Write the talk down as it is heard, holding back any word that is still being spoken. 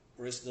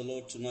Praise the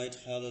Lord tonight.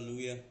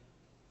 Hallelujah.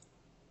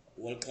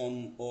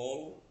 Welcome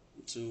all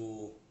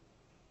to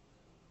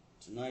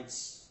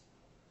tonight's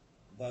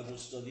Bible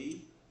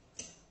study,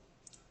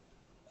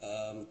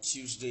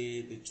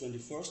 Tuesday the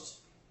 21st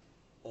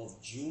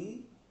of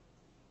June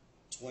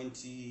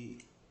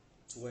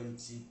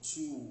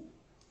 2022.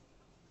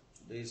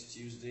 Today is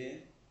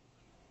Tuesday,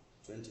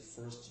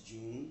 21st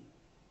June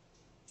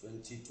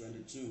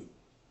 2022.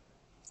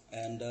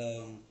 And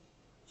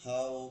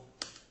how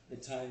the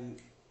time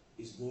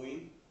is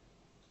going,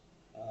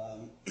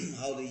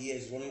 how the year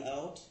is running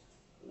out.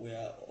 We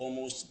are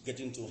almost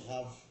getting to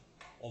half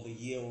of the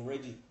year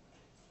already.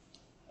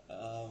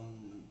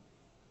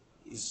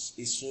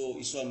 It's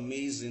so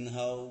amazing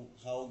how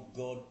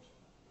God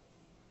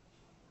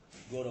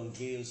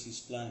unveils His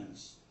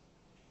plans.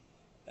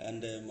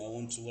 And I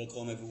want to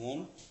welcome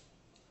everyone.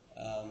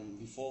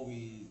 Before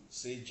we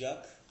say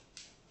Jack,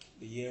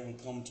 the year will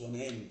come to an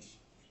end.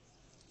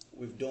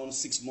 We've done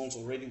 6 months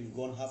already. We've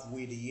gone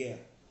halfway the year.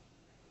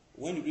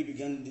 When did we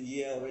begin the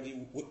year already?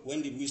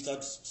 When did we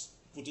start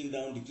putting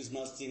down the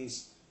Christmas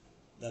things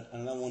that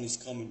another one is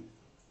coming?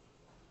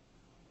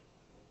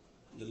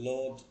 The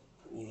Lord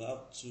will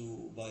have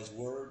to, by His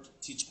word,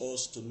 teach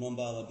us to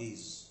number our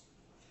days,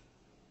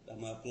 that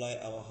may apply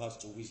our hearts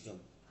to wisdom.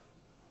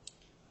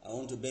 I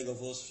want to beg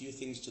of us a few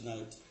things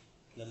tonight,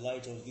 in the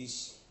light of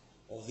these,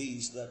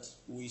 that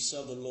we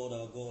serve the Lord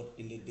our God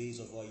in the days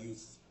of our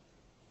youth.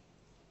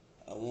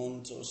 I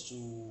want us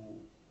to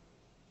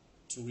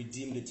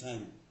redeem the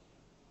time.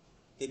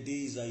 The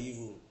days are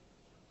evil.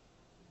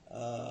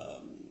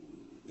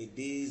 The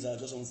days are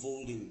just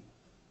unfolding.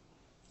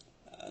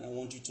 And I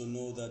want you to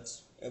know that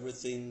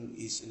everything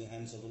is in the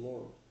hands of the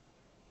Lord.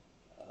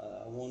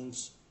 I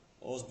want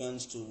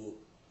husbands to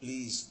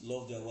please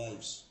love their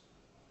wives.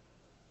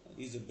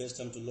 This is the best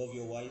time to love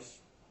your wife.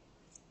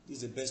 This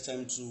is the best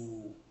time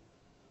to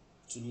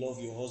love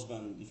your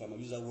husband, if I may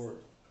use that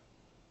word.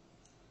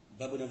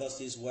 The Bible never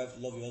says, wife,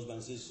 love your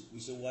husband. It says,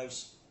 we say,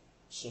 wives,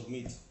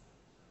 submit.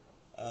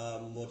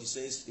 But it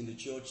says in the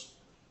church,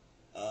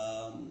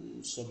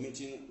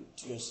 submitting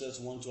to yourselves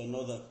one to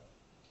another.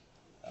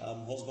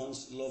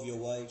 Husbands, love your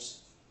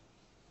wives,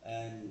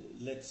 and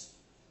let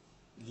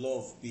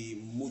love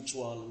be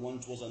mutual one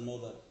towards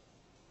another.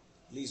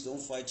 Please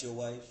don't fight your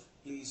wife.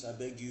 Please, I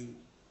beg you.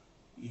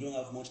 You don't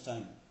have much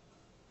time.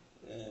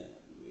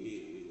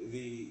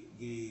 We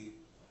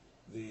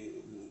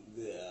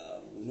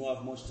don't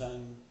have much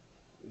time.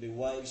 The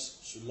wives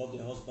should love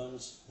their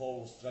husbands.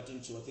 Paul was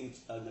threatening to, I think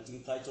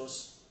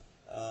Titus,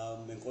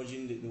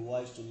 encouraging the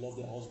wives to love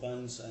their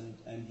husbands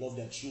and love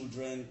their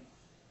children.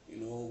 You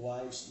know,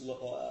 wives,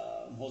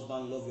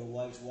 husband, love your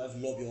wives. Wife,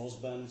 love your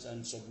husbands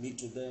and submit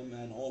to them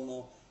and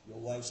honor your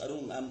wives.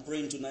 I'm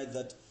praying tonight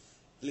that,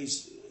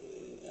 please,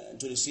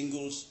 to the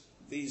singles,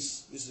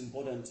 this is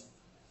important.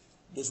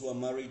 Those who are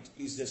married,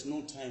 please, there's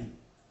no time.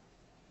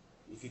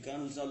 If you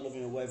can't start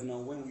loving your wife now,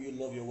 when will you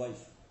love your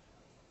wife?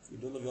 If you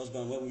don't love your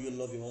husband, when will you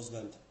love your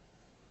husband?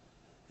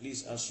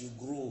 Please, as you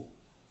grow,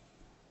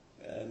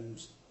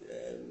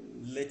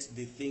 let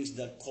the things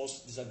that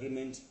cause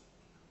disagreement,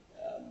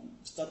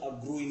 start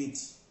outgrowing it.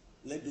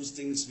 Let those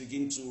things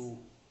begin to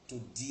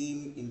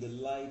dim in the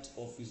light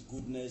of His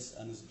goodness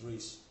and His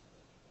grace.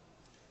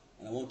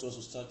 And I want us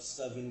to start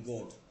serving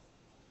God.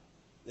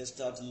 Let's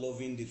start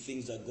loving the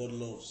things that God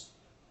loves.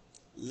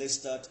 Let's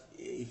start,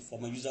 if I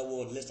may use that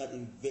word, let's start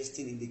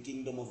investing in the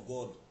kingdom of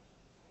God.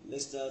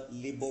 Let's start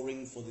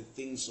laboring for the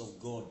things of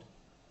God.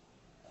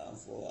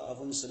 For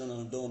having said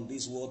and done,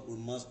 this word will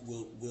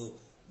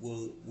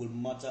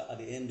matter at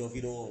the end of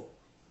it all.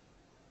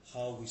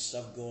 How we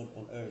serve God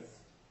on earth.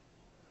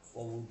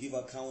 For we'll give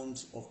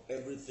account of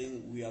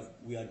everything we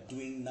are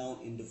doing now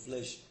in the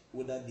flesh,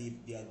 whether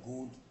they are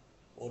good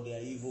or they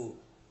are evil.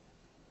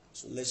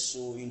 So let's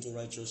sow into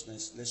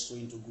righteousness. Let's sow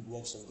into good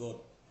works of God.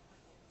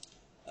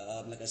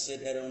 Like I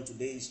said earlier on,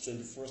 today is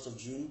 21st of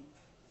June,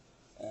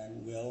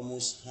 and we are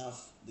almost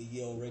half the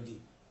year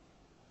already.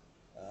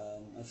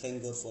 I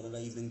thank God for another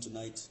evening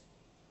tonight.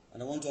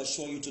 And I want to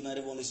assure you tonight,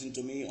 everyone listening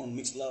to me on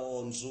Mixlr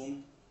or on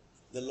Zoom,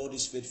 the Lord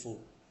is faithful.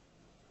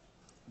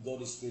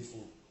 God is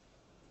faithful.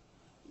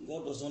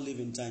 God does not live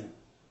in time.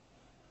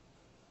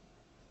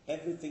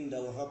 Everything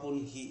that will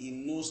happen, He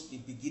knows the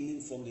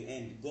beginning from the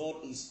end.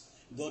 God is,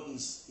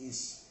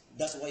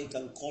 that's why He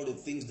can call the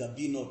things that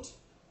be not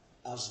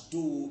as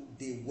though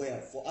they were.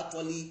 For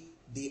actually,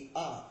 they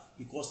are.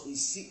 Because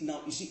it's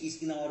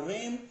in our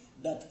realm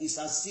that is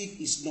as if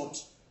it's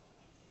not.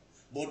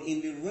 But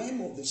in the realm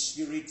of the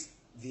Spirit,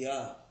 they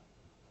are.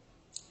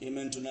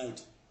 Amen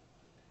tonight.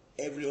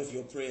 Every of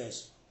your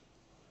prayers,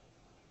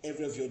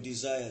 every of your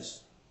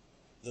desires,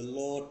 the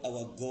Lord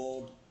our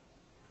God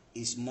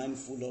is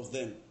mindful of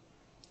them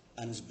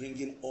and is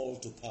bringing all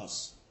to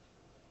pass.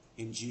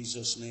 In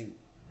Jesus' name.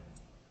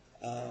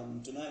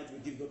 Tonight we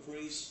give God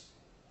praise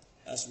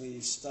as we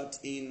start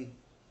in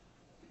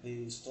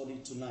the study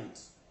tonight.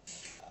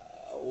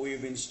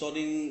 We've been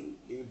studying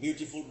the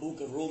beautiful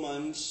book of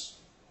Romans,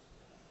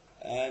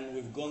 and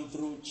we've gone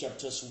through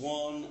chapters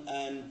 1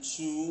 and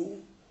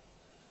 2,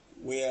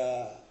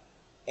 where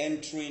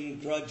entering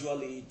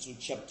gradually to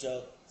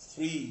chapter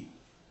 3.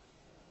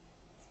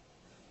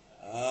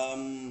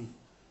 I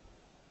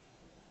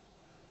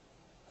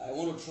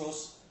want to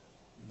trust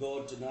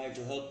God tonight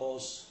to help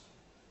us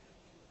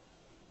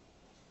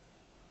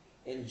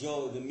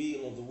enjoy the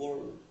meal of the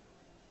word.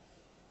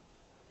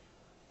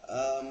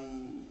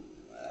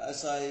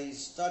 As I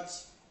start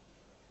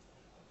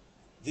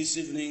this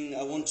evening,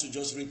 I want to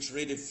just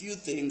reiterate a few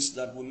things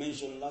that we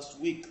mentioned last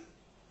week.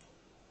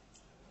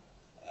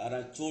 And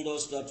I told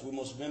us that we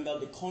must remember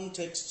the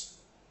context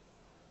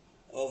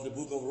of the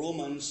book of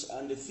Romans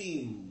and the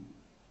theme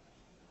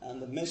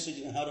and the message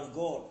in the heart of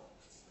God.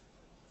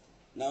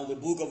 Now, the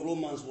book of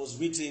Romans was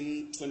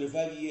written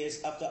 25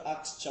 years after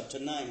Acts chapter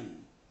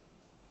 9.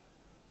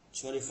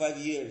 25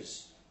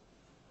 years.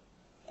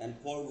 And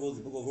Paul wrote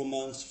the book of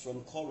Romans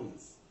from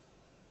Corinth.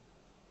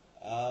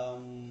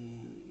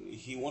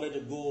 He wanted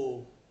to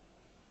go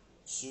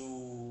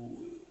to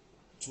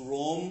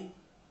Rome,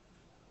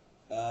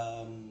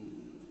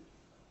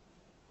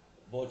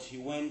 but he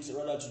went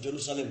rather to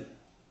Jerusalem.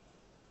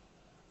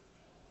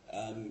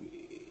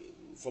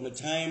 From the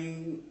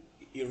time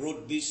he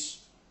wrote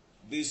this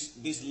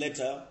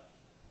letter,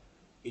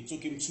 it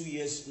took him 2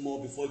 years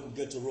more before he could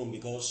get to Rome,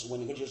 because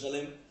when he got to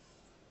Jerusalem,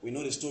 we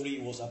know the story, he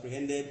was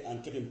apprehended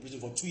and kept in prison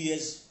for 2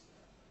 years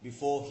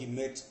before he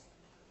met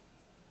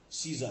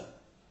Caesar.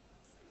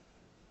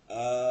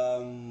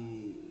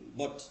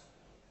 But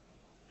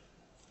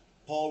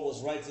Paul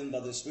was writing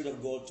by the Spirit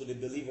of God to the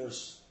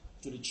believers,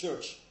 to the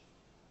church.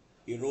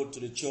 He wrote to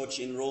the church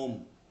in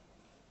Rome,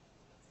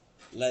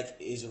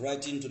 like he's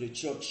writing to the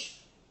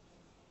church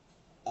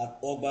at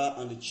Oba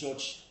and the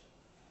church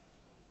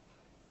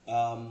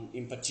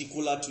in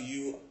particular to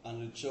you,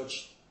 and the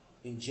church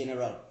in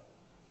general.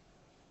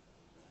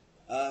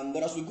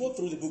 But as we go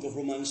through the book of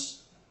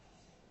Romans,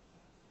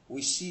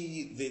 we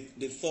see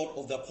the thought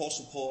of the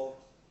Apostle Paul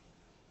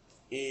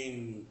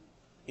in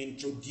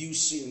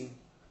introducing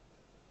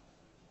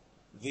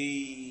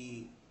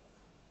the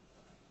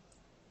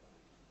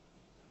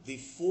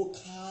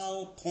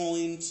focal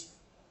point,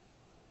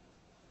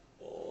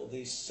 or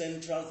the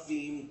central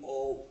theme,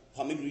 or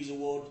permit me to use the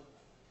word,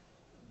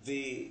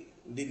 the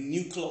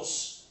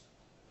nucleus.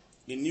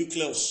 The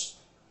nucleus.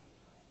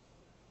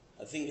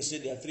 I think they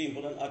said there are 3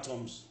 important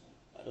atoms.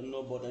 I don't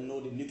know, but I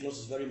know the nucleus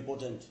is very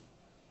important.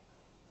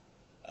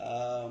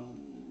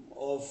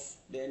 Of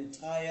the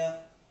entire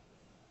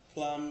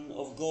plan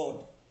of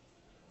God.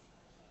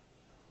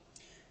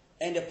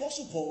 And the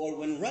Apostle Paul,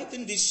 when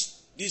writing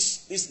this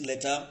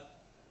letter,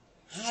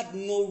 had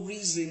no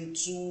reason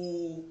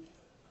to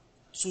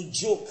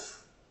joke.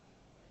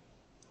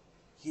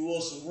 He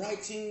was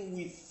writing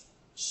with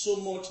so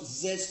much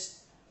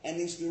zest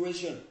and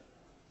inspiration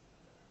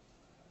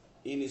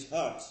in his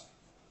heart.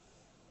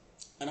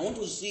 And I want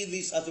to see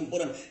this as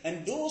important.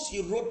 And those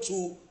he wrote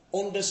to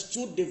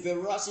understood the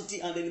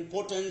veracity and the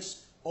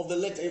importance of the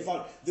letter. In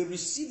fact, they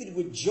received it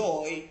with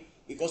joy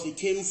because it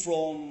came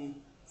from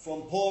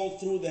Paul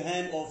through the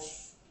hand of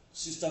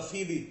Sister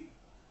Phoebe.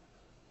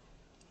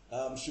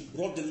 She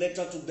brought the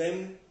letter to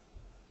them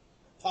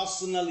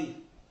personally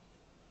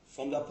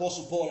from the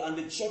Apostle Paul, and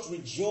the church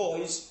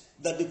rejoiced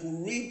that they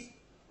could read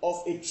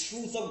of a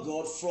truth of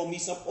God from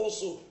his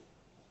apostle.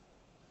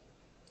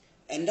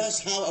 And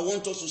that's how I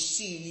want us to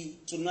see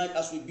tonight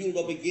as we build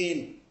up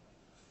again.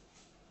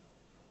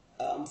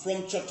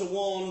 From chapter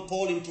 1,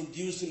 Paul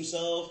introduced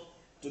himself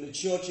to the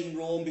church in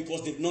Rome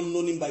because they've not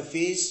known him by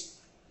face.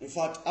 In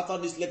fact, after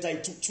this letter,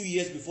 it took 2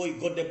 years before he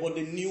got there, but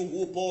they knew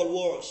who Paul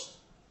was,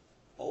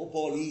 or who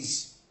Paul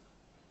is.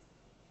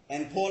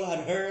 And Paul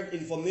had heard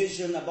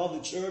information about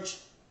the church,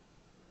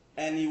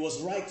 and he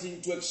was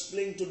writing to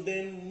explain to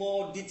them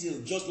more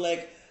detail, just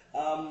like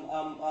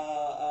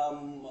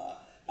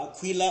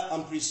Aquila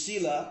and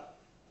Priscilla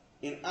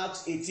in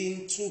Acts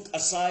 18 took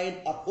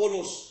aside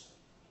Apollos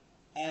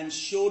and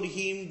showed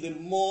him the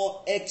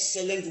more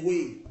excellent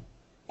way.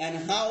 And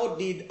how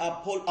did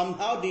Aquila and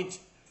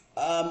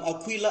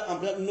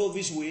Priscilla know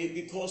this way?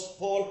 Because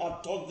Paul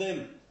had taught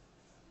them.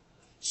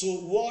 So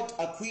what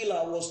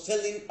Aquila was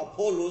telling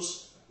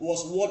Apollos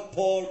was what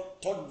Paul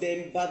taught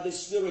them by the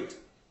Spirit.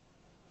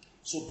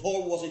 So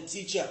Paul was a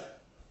teacher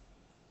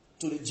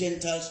to the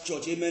Gentiles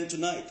church. Amen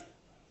tonight.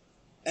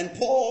 And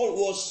Paul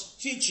was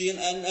teaching,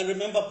 and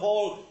remember,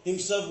 Paul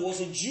himself was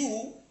a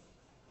Jew,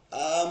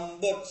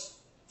 but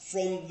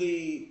from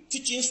the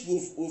teachings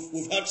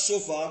we've had so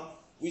far,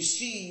 we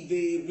see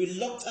the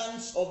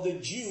reluctance of the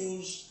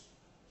Jews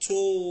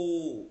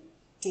to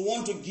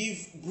want to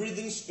give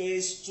breathing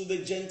space to the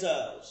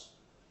Gentiles.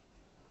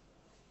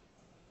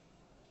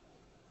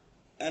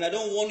 And I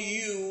don't want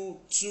you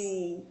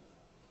to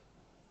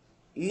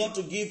not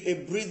to give a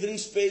breathing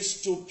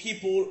space to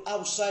people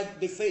outside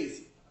the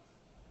faith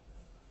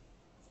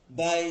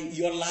by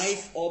your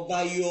life or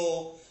by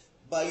your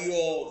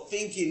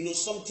thinking. You know,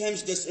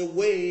 sometimes there's a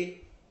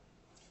way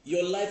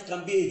your life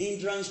can be a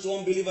hindrance to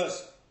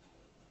unbelievers.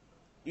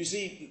 You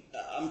see,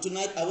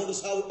 tonight I want to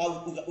see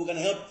how we can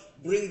help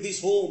bring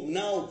this home.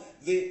 Now,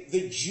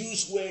 the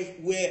Jews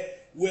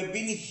were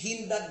being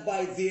hindered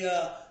by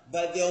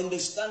by their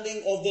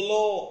understanding of the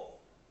law.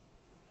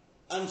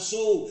 And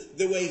so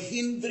they were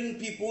hindering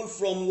people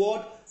from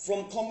what?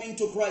 From coming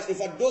to Christ. In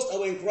fact, those that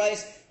were in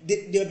Christ,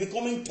 they were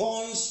becoming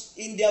thorns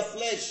in their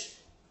flesh.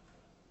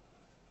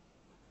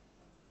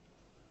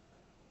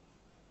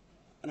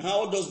 And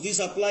how does this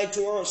apply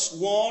to us?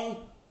 One,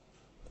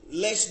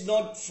 let's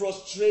not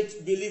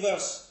frustrate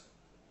believers.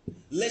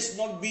 Let's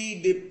not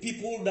be the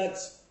people that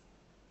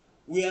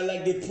we are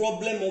like the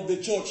problem of the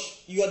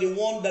church. You are the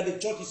one that the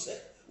church is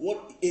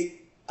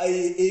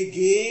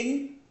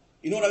again.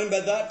 You know what I mean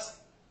by that?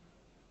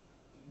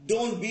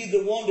 Don't be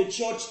the one the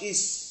church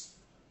is.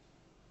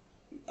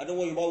 I don't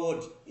want your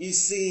word.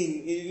 Is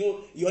saying.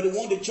 You are the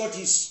one the church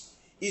is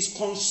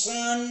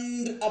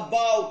concerned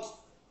about.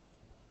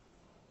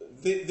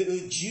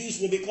 The Jews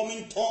were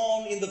becoming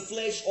torn in the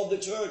flesh of the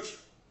church.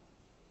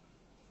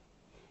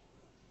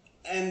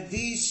 And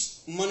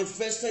this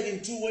manifested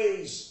in two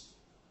ways.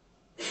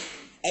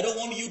 I don't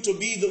want you to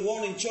be the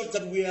one in church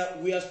that we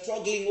are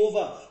struggling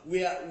over.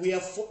 We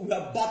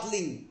are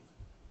battling.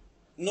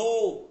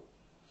 No,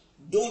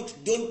 don't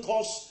drag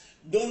us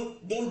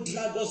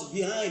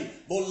behind,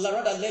 but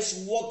rather let's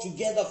walk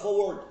together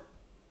forward.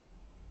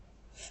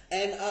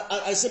 And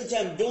I said to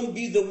him, don't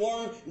be the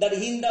one that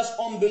hinders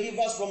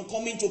unbelievers from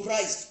coming to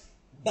Christ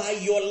by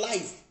your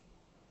life.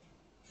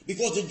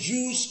 Because the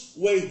Jews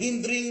were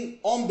hindering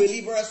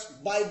unbelievers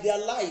by their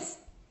life.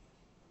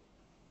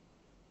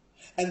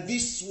 And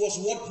this was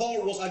what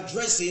Paul was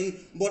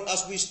addressing. But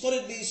as we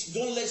studied this,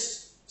 don't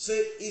let's say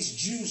it's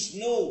Jews.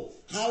 No.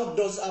 How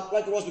does it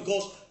apply to us?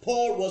 Because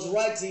Paul was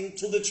writing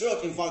to the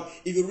church. In fact,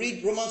 if you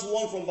read Romans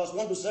 1 from verse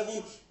 1 to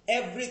 7,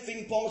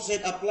 everything Paul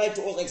said applied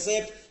to us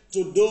except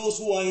to those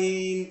who are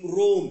in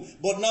Rome.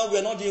 But now we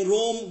are not in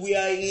Rome. We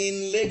are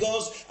in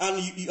Lagos. And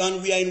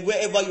we are in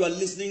wherever you are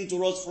listening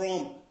to us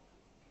from.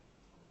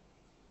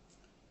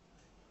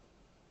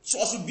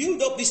 So as we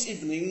build up this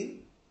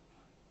evening,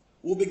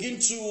 we'll begin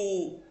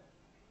to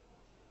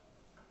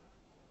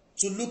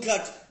look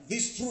at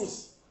this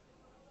truth.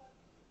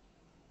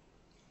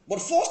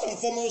 But first and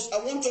foremost, I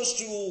want us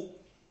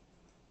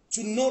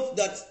to note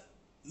that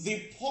the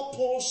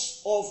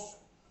purpose of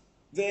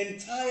the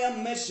entire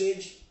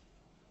message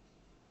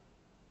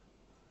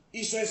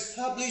is to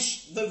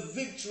establish the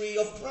victory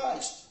of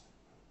Christ.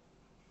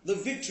 The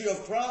victory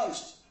of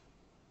Christ.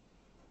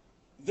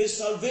 The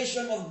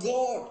salvation of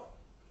God.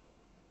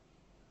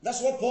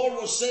 That's what Paul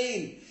was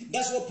saying.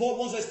 That's what Paul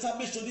wants to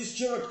establish to this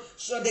church,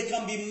 so that they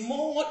can be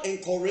more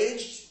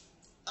encouraged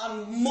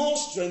and more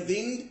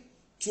strengthened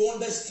to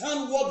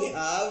understand what they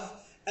have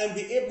and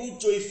be able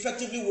to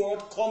effectively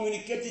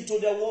communicate it to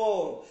their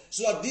world,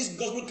 so that this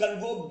gospel can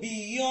go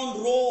beyond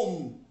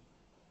Rome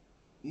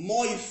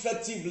more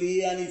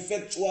effectively and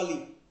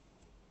effectually.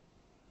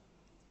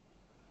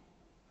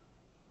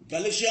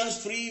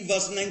 Galatians 3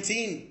 verse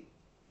 19.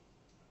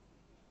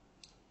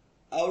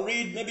 I'll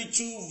read maybe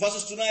 2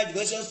 verses tonight.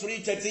 Galatians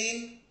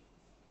 3:13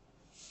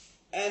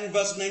 and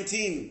verse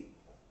 19.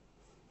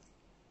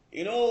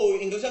 In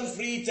Galatians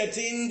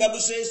 3:13, the Bible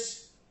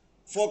says,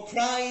 "For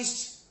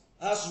Christ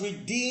has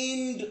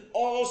redeemed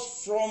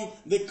us from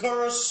the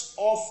curse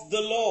of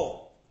the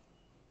law."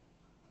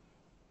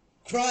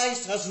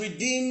 Christ has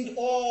redeemed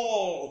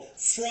all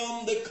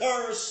from the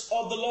curse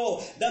of the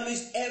law. That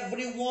means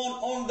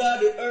everyone under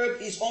the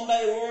earth is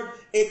under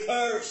a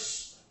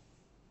curse.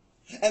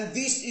 And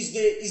this is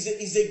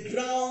the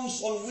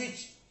grounds on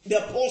which the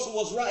apostle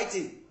was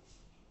writing.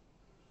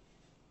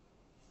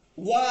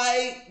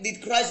 Why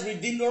did Christ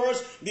redeem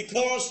us?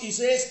 Because he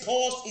says,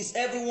 "Cursed is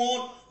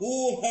everyone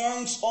who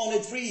hangs on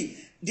a tree."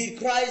 Did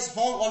Christ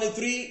hang on a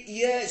tree?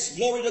 Yes,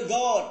 glory to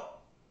God.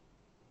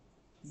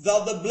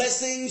 That the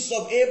blessings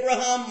of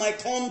Abraham might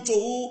come to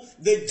who?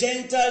 The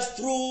Gentiles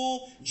through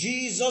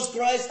Jesus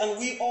Christ, and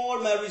we all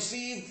may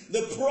receive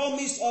the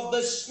promise of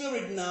the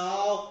Spirit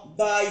now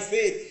by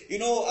faith. I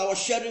was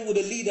sharing with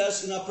the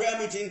leaders in our prayer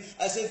meeting.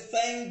 I said,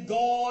 thank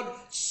God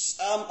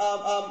Simon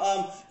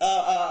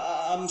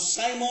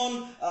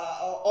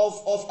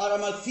of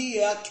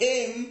Arimathea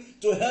came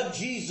to help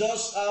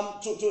Jesus, Simon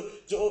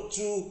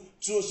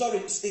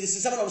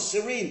of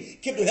Cyrene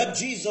came to help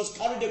Jesus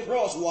carry the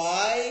cross.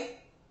 Why?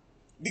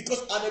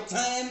 Because at the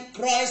time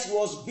Christ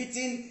was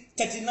beaten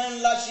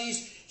 39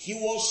 lashes, he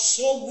was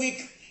so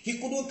weak, he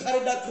couldn't carry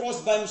that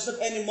cross by himself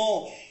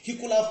anymore. He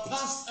could have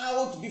passed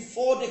out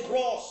before the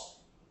cross.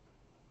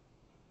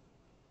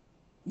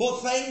 But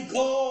thank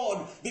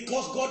God,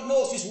 because God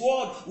knows his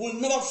word will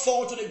never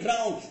fall to the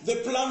ground. The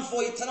plan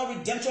for eternal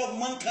redemption of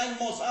mankind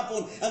must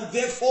happen, and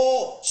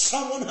therefore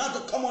someone had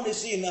to come on the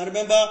scene. I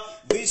remember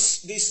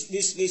this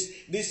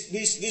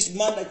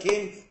man that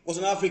came was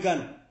an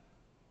African.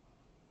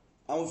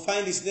 I will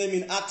find his name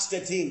in Acts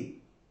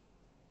 13.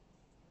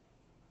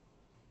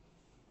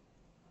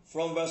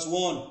 From verse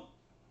 1.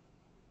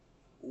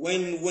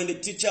 When the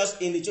teachers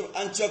in the church of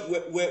Antioch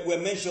were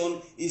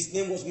mentioned, his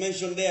name was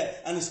mentioned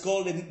there. And it's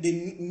called the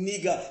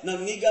nigger. Now,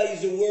 nigger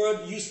is the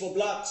word used for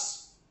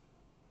blacks.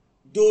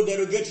 though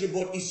derogatory,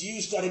 but is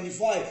used to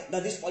identify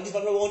that this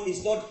particular one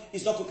is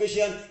not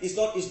Caucasian, is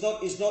not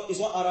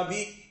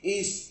Arabic,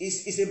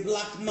 is a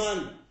black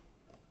man.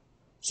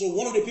 So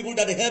one of the people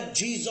that helped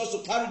Jesus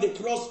to carry the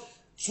cross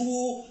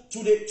to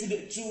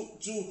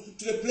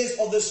the place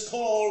of the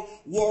skull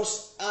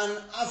was an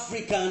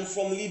African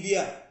from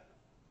Libya,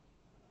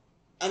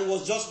 and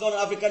was just not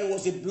African,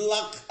 was a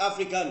black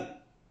African.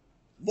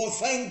 But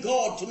thank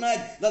God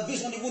tonight that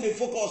this one even a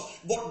focus.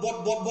 But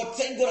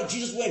thank God that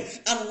Jesus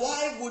went. And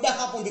why would that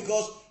happen?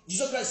 Because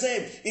Jesus Christ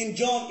said in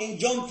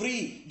John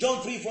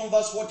 3 from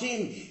verse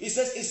 14, it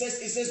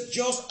says,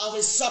 just as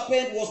a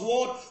serpent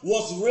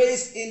was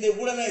raised in the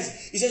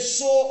wilderness, it says,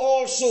 so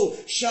also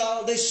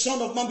shall the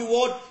Son of Man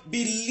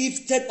be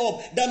lifted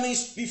up. That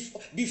means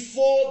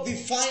before the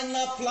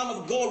final plan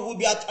of God will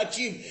be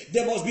achieved,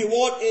 there must be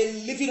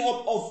a lifting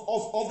up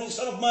of the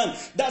Son of Man.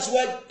 That's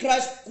why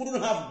Christ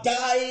couldn't have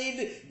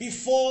died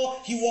before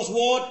he was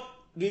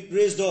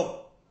raised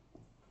up.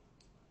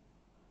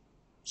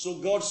 So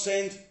God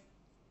sent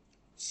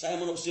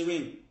Simon of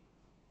Cyrene.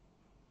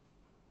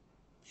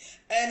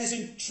 And it's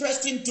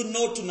interesting to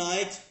note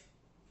tonight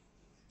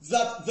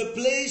that the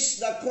place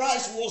that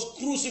Christ was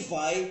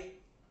crucified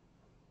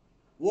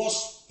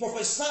was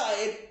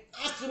prophesied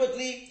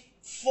accurately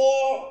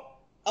for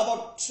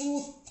about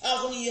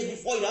 2,000 years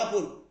before it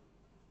happened.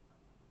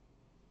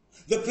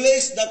 The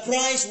place that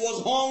Christ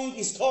was hung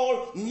is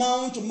called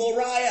Mount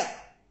Moriah.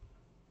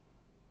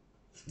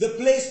 The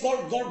place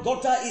called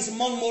Golgotha is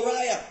Mount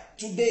Moriah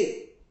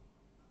today.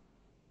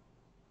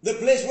 The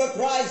place where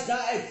Christ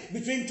died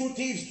between two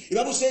thieves. The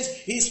Bible says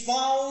he's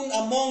found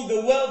among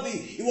the wealthy.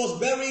 He was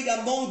buried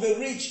among the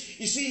rich.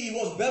 You see, he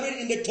was buried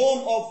in the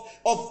tomb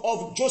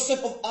of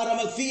Joseph of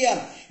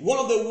Arimathea, one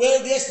of the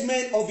wealthiest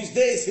men of his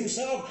days,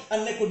 himself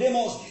and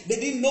Nicodemus. They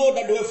didn't know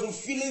that they were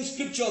fulfilling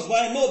scriptures,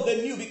 but I know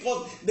they knew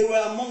because they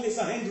were among the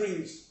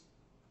Sanhedrins.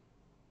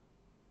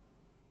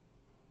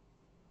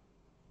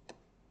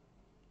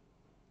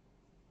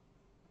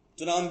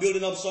 So now I'm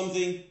building up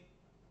something.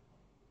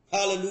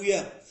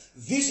 Hallelujah.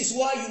 This is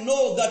why you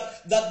know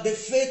that the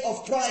faith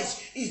of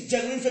Christ is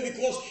genuine faith,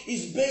 because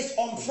it's based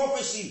on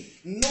prophecy.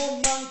 No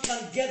man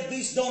can get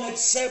this done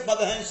except by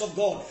the hands of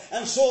God.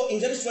 And so in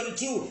Genesis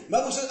 22, the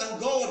Bible says,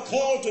 and God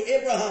called to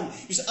Abraham,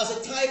 he said, as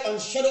a type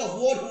and shadow of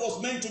what he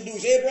was meant to do. He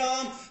said,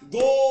 Abraham,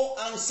 go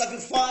and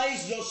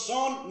sacrifice your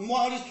son,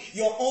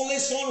 your only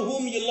son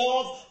whom you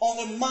love, on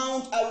the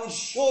mount I will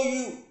show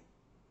you.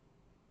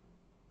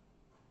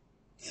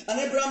 And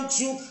Abraham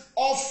took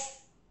off.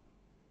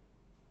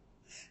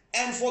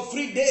 And for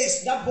 3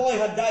 days, that boy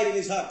had died in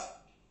his heart.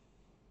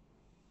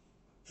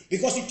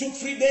 Because it took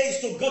 3 days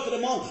to go to the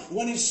mount.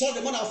 When he saw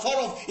the mount afar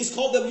off, it's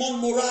called the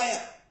Mount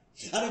Moriah.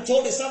 And he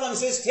told the servant, he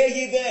says, stay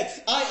here there.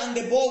 I and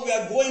the boy, we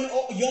are going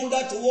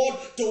yonder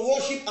to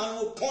worship, and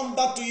will come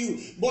back to you.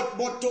 But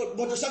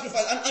to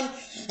sacrifice.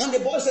 And the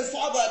boy said,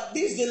 Father,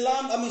 this is the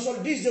lamb,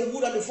 this is the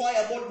wood and the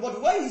fire.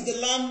 But where is the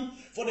lamb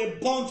for the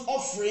burnt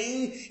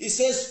offering? He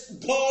says,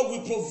 God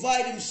will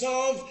provide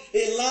himself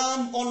a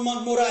lamb on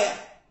Mount Moriah.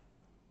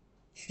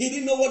 He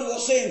didn't know what he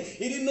was saying.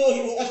 He didn't know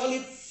he was actually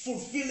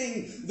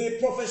fulfilling the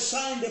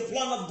prophesying the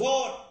plan of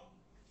God.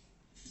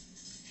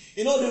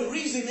 You know, the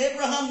reason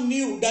Abraham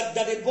knew that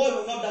the boy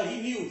would not die,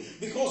 he knew.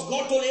 Because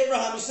God told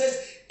Abraham, he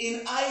says,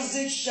 in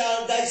Isaac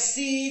shall thy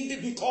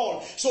seed be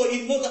called. So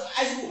he knows that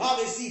Isaac will have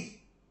a seed.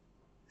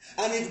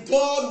 And if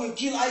God will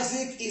kill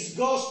Isaac, it's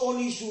God's own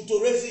issue to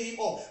raise him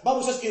up.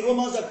 Bible says in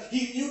Romans that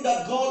he knew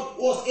that God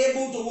was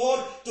able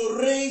to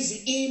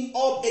raise him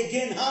up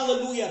again.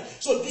 Hallelujah.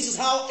 So this is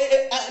how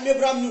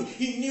Abraham knew.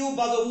 He knew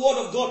by the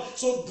word of God.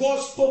 So God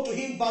spoke to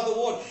him by the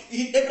word.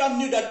 Abraham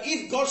knew that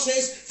if God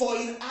says, for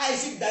in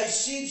Isaac thy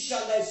seed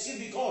shall thy seed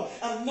be called,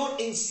 and not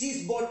in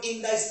seed, but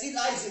in thy seed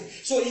Isaac.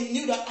 So he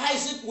knew that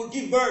Isaac would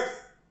give birth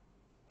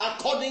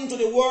according to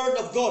the word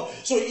of God.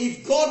 So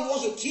if God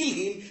wants to kill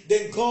him,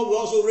 then God will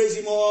also raise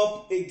him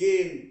up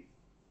again.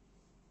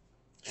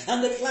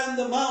 And they climbed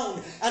the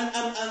mount,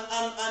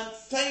 and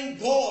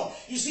thank God.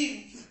 You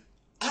see,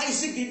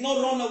 Isaac did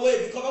not run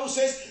away, because the Bible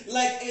says,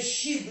 like a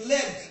sheep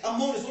led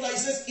among the slaughter, it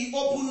says, he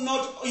opened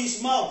not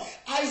his mouth.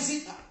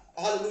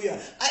 Hallelujah.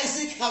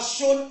 Isaac has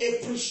shown a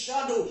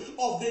pre-shadow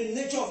of the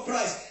nature of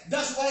Christ.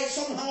 That's why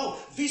somehow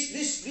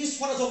these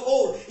fathers of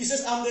old, he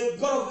says, I'm the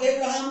God of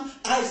Abraham,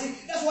 Isaac.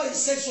 That's why he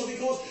said so,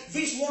 because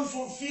this one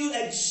fulfilled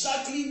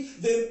exactly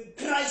the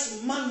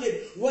Christ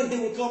mandate when they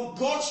will come.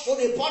 God showed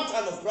a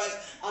pattern of Christ,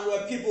 and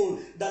there were people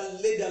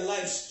that laid their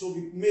lives to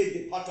be made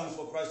the patterns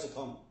for Christ to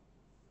come.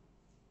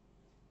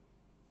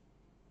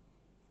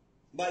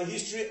 By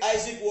history,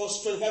 Isaac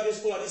was 25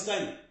 years old at this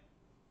time.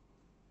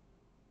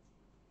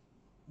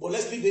 But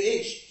let's leave the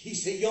age.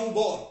 He's a young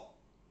boy.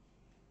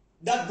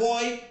 That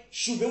boy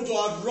should be able to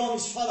outrun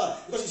his father,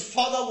 because his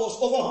father was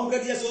over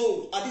 100 years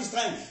old at this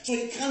time. So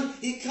he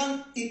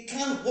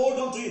can't hold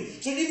on to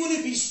him. So even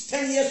if he's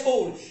 10 years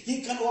old,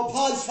 he can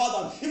overpower his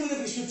father. Even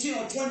if he's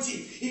 15 or 20,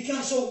 he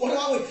can. So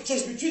whatever way. So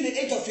it's between the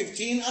age of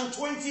 15 and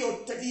 20 or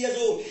 30 years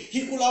old.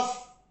 He could have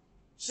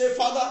said,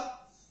 Father,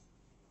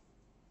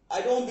 I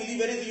don't believe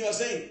anything you are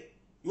saying.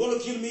 You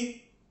want to kill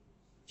me?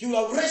 He would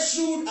have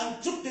wrestled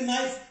and took the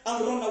knife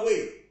and run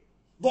away.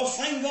 But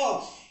thank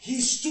God, he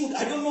stood.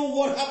 I don't know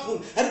what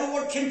happened. I don't know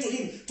what came to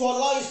him to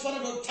allow his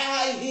father to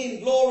tie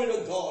him. Glory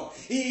to God.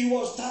 He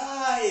was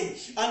tied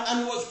and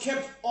he was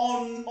kept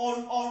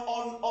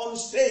on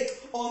stake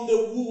on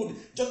the wood,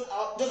 just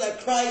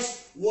like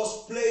Christ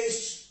was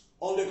placed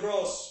on the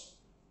cross.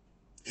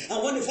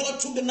 And when the father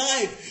took the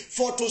knife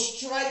for to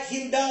strike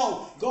him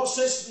down, God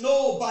says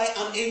no by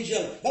an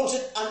angel. Bible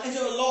said an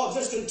angel of the Lord,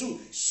 verse 22,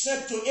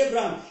 said to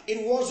Abraham,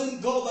 it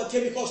wasn't God that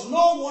came, because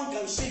no one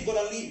can see God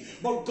and live.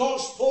 But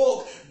God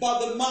spoke by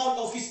the mouth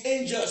of his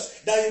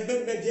angels that he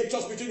made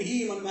mediators between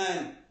him and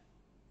man.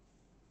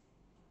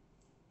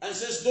 And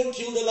says, don't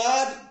kill the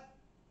lad,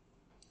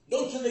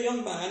 don't kill the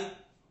young man.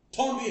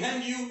 Turn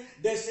behind you,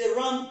 there's a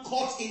ram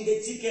caught in the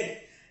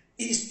thicket.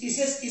 He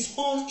says his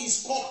horn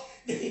is caught.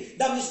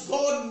 That means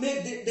God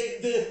made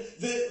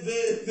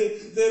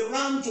the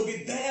ram to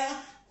be there,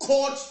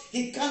 caught.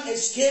 He can't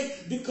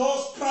escape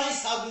because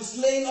Christ has been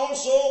slain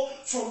also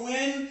from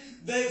when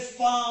they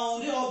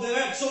found the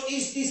earth. So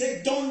it's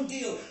a done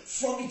deal.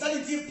 From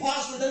eternity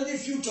past to eternity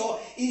future,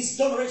 it's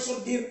done already. So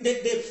the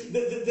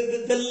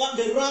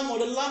ram or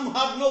the lamb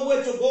had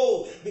nowhere to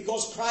go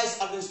because Christ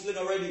had been slain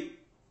already.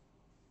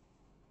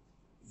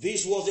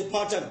 This was the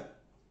pattern.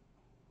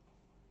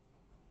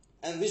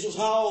 And this was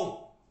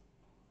how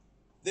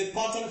the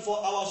pattern for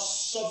our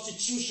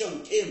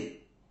substitution came.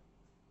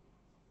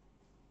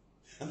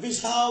 And this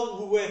is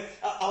how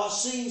our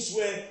sins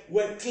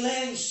were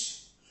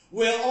cleansed.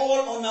 We are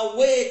all on our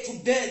way to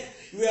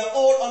death. We are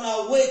all on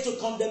our way to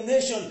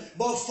condemnation.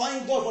 But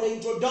thank God for the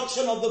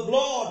introduction of the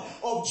blood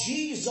of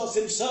Jesus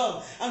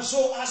himself. And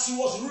so as he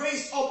was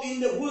raised up in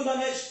the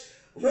wilderness,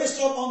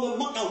 raised up on the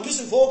mountain. Now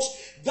listen folks,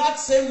 that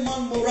same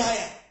Mount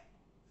Moriah,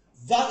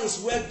 that is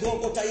where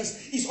Golgotha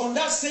is. It's on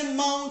that same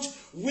mount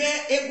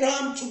where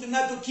Abraham took the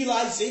knife to kill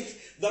Isaac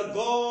that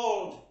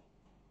God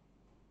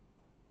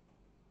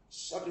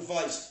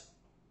sacrificed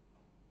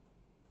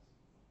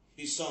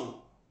his son.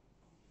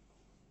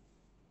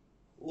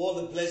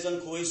 What a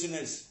pleasant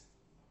coincidence.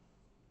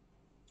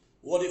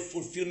 What a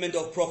fulfillment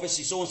of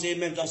prophecy. Someone say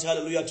amen and say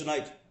hallelujah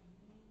tonight.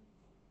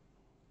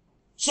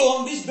 So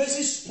on this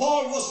basis,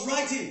 Paul was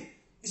writing.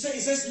 He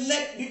says,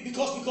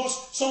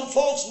 because some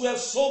folks were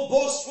so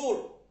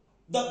boastful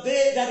that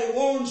they are the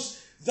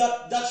ones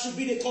that should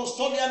be the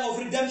custodian of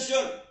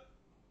redemption.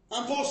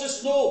 And Paul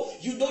says, no,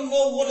 you don't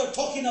know what you're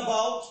talking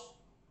about.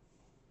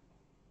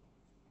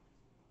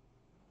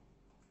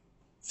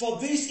 For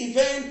this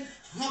event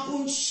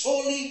happened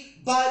solely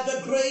by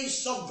the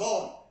grace of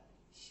God.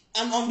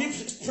 And on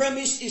this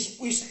premise is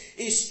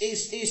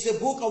the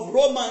book of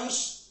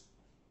Romans,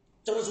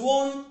 chapters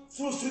 1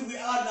 through 3 we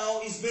are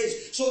now is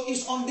based. So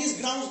it's on these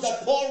grounds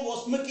that Paul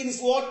was making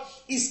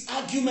his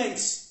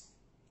arguments.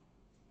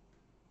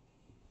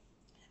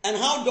 And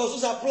how does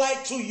this apply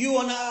to you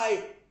and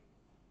I?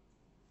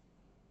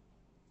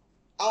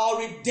 Our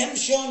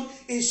redemption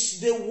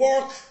is the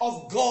work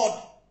of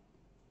God.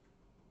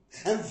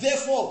 And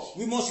therefore,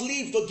 we must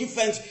live to give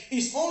thanks.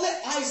 It's only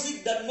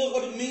Isaac that knows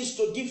what it means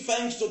to give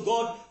thanks to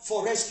God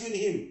for rescuing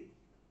him.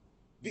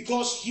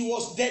 Because he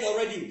was dead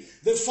already.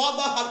 The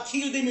father had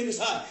killed him in his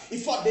hand. In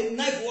fact, the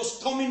knife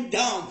was coming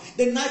down.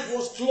 The knife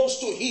was close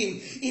to him.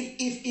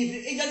 If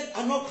the angel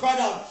had not cried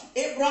out,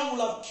 Abraham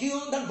would have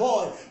killed that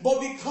boy.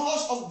 But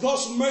because of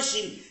God's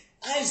mercy,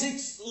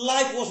 Isaac's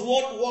life was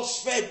what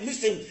was spared.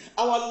 Listen,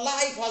 our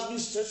life has been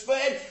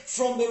spared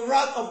from the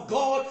wrath of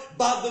God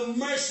by the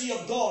mercy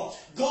of God.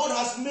 God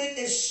has made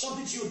a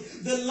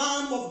substitute, the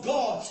Lamb of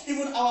God.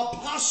 Even our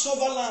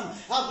Passover lamb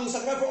has been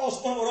sacrificed for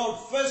us on our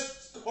first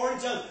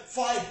Corinthians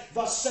 5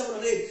 verse 7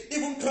 and 8.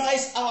 Even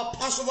Christ our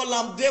Passover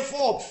lamb.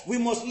 Therefore we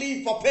must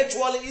live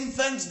perpetually in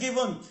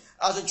thanksgiving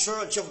as a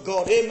church of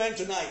God. Amen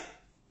tonight.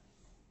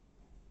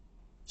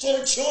 So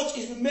the church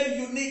is made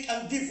unique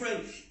and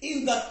different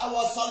in that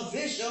our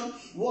salvation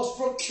was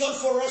procured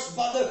for us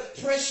by the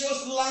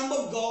precious Lamb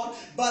of God,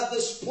 by the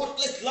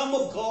spotless Lamb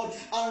of God,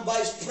 and by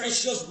his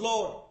precious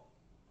blood.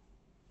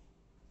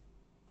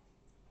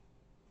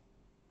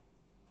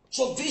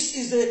 So this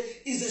is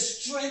the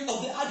strength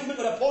of the argument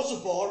of the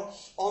Apostle Paul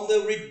on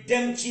the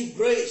redemptive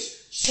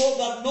grace, so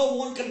that no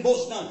one can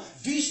boast now.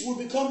 This will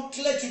become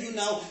clear to you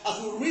now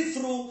as we read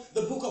through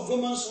the book of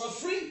Romans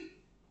chapter 3.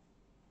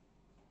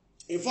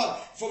 In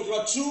fact, from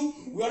chapter 2,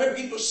 we already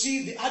begin to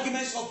see the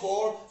arguments of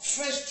Paul,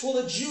 first to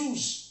the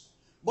Jews.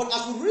 But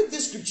as we read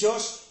these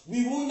scriptures,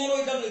 we won't narrow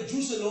it down to the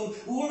Jews alone.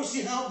 We want to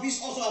see how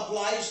this also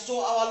applies to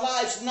our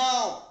lives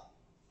now.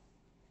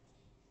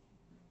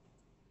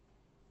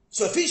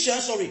 So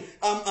Galatians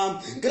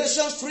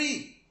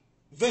 3,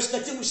 verse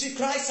 19, we see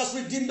Christ has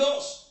redeemed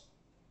us.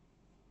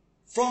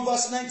 From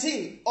verse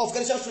 19 of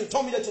Galatians 3,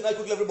 turn me there tonight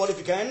quickly, everybody, if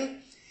you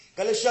can.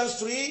 Galatians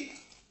 3,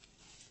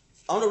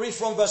 I want to read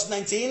from verse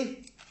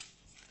 19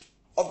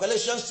 of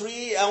Galatians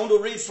 3. I want to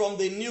read from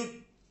the New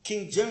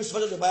King James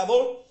Version of the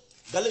Bible.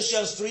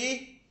 Galatians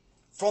 3,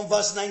 from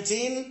verse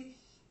 19.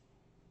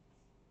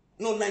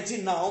 No,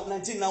 19 now.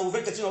 19 now. We've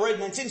read 13 already.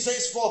 19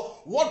 says, for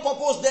what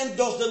purpose then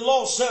does the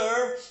law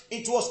serve?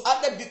 It was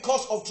added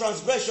because of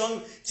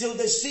transgression, till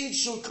the seed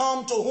should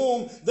come to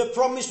whom the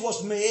promise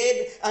was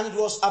made, and it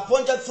was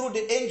appointed through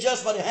the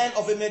angels by the hand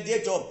of a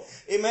mediator.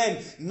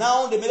 Amen.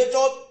 Now the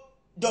mediator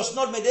does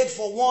not mediate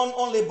for one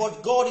only,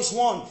 but God is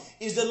one.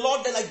 Is the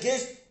law then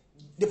against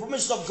the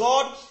promises of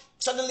God?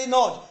 Certainly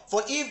not.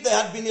 For if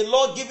there had been a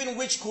law given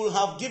which could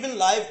have given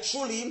life,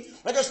 truly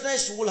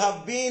righteousness would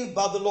have been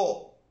by the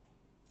law.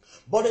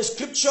 But the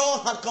scripture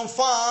had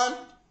confirmed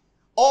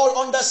all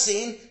under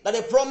sin, that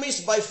a promise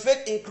by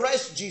faith in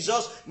Christ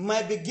Jesus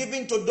might be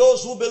given to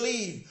those who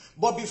believe.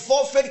 But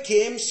before faith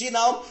came, see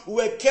now, we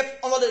were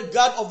kept under the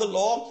guard of the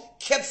law,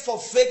 kept for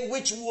faith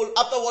which will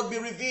afterward be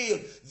revealed.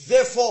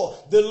 Therefore,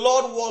 the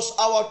Lord was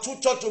our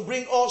tutor to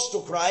bring us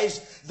to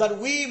Christ, that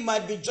we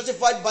might be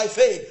justified by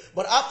faith.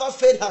 But after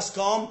faith has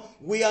come,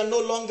 we are no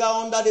longer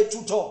under the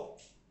tutor.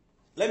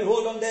 Let me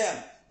hold on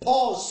there.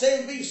 Paul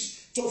saying this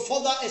to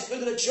further explain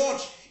to the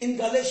church in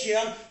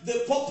Galatia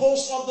the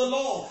purpose of the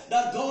law,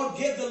 that God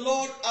gave the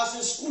law as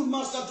a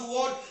schoolmaster to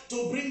what?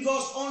 To bring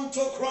us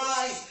unto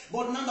Christ.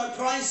 But now that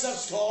Christ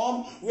has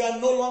come, we are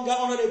no longer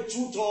under the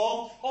tutor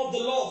of the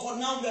law, for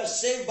now we are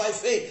saved by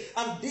faith.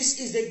 And this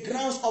is the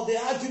grounds of the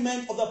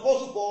argument of the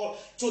Apostle Paul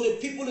to the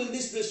people in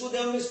this place, so they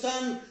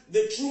understand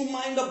the true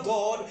mind of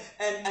God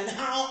and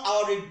how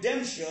our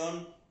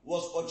redemption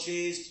was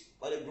purchased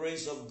by the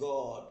grace of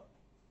God.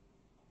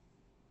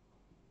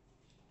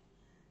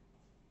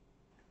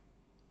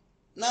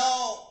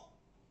 Now,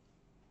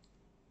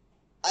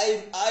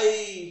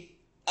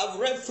 I've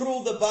read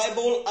through the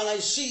Bible, and I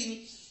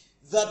see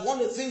that one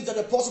of the things that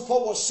the Apostle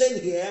Paul was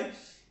saying here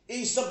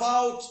is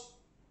about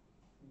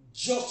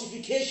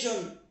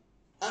justification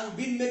and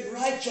being made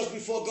righteous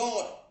before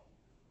God.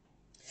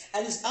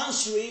 And he's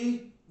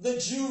answering the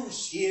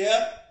Jews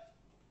here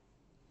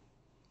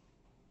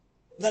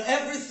that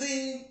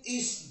everything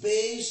is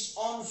based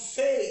on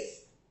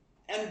faith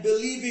and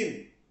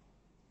believing.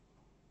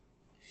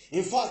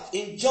 In fact,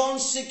 in John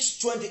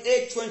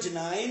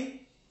 6:28-29,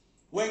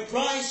 when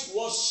Christ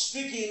was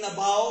speaking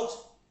about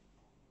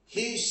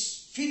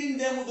his feeding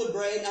them with the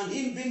bread and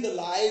him being the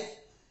life,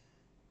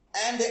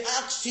 and they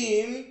asked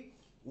him,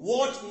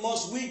 what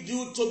must we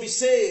do to be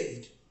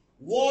saved?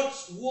 What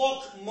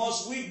work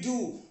must we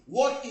do?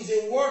 What is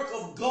the work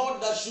of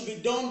God that should be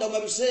done that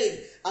may be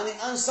saved? And he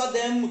answered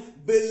them,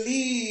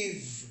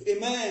 believe.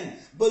 Amen.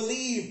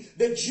 Believe.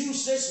 The Jew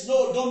says,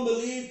 no, don't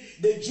believe.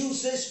 The Jew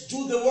says,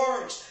 do the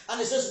works. And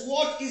he says,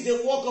 what is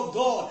the work of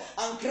God?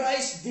 And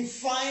Christ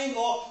defined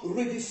or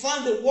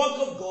redefined the work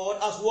of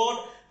God as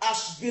what?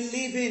 As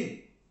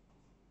believing.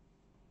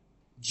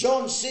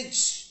 John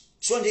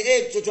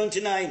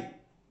 6:28-29.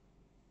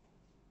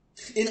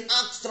 In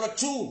Acts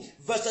 2,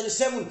 verse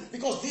 37,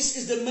 because this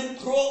is the main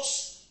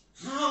crux.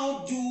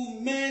 How do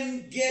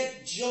men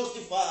get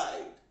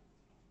justified?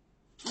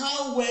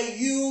 How were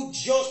you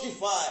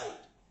justified?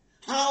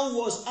 How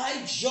was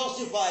I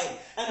justified?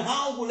 And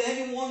how will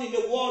anyone in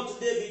the world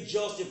today be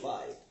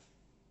justified?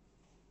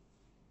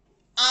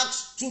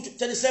 Acts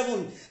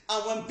 2:37,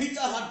 and when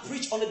Peter had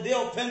preached on the day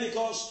of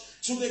Pentecost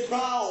to the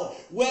crowd,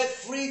 where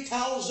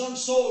 3,000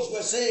 souls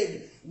were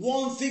saved,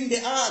 one thing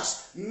they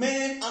asked,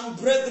 men and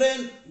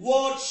brethren,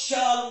 what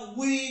shall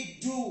we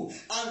do?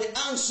 And the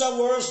answer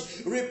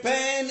was,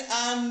 repent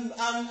and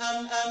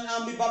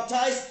be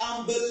baptized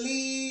and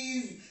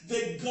believe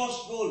the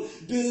gospel.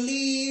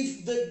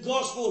 Believe the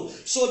gospel.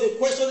 So the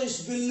question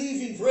is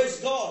believing, praise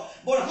God.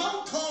 But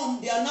how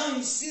come they are now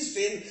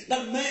insisting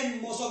that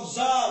men must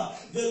observe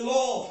the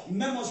law?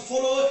 Men must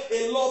follow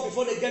a law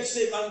before they get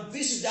saved. And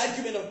this is the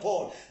argument of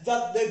Paul,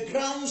 that the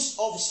grounds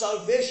of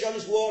salvation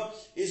is what?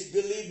 Is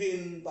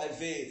believing by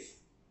faith.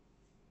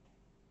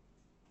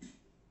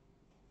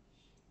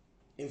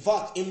 In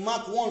fact, in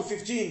Mark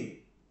 1:15,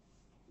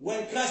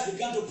 when Christ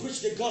began to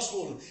preach the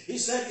gospel, he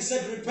said,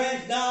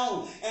 repent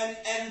now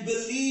and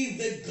believe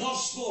the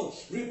gospel.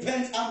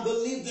 Repent and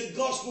believe the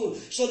gospel.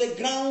 So the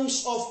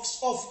grounds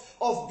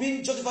of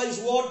being justified is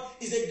what?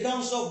 Is the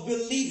grounds of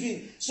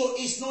believing. So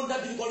it's not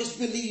that difficult, it's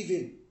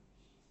believing.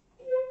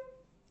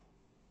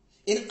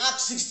 In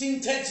Acts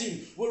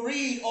 16:30, we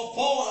read of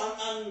Paul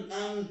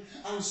and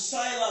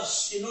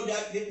Silas,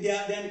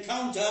 their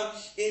encounter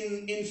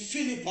in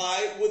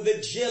Philippi with the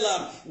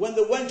jailer. When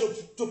they went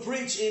to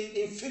preach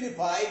in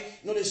Philippi,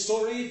 the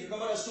story,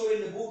 remember the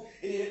story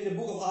in the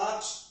book of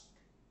Acts?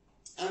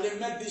 And they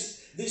met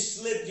this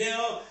slave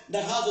girl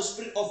that has the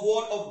spirit of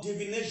what? Of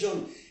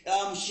divination.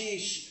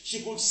 She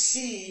could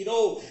see,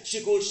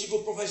 she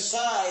could prophesy,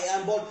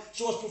 but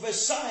she was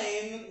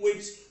prophesying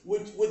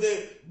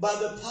by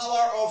the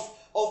power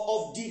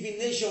of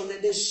divination,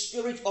 the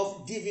spirit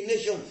of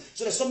divination.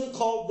 So there's something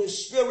called the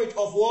spirit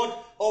of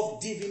what? Of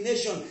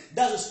divination.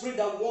 That's a spirit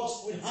that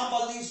works with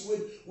herbalists,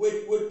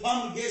 with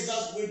palm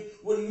gazers,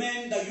 with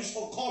men that use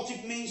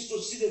occultic means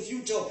to see the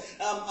future.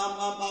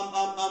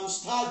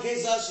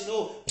 Stargazers,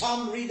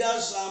 palm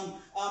readers,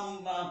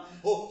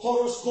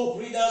 horoscope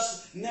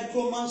readers,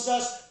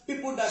 necromancers,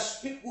 people that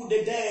speak with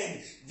the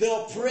dead, they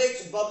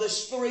operate by the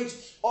spirit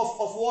of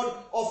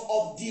what?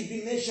 Of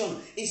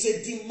divination. It's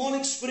a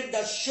demonic spirit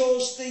that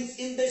shows things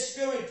in the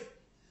spirit.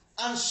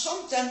 And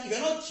sometimes, if you're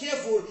not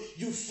careful,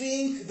 you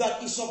think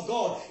that it's of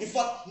God. In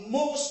fact,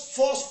 most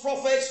false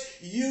prophets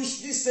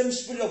use this same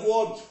spirit of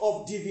what?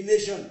 Of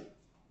divination.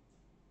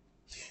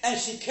 And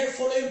she kept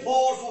following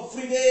Paul for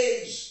 3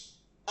 days,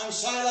 and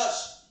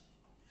Silas.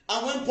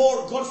 And when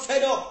Paul got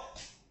fed up,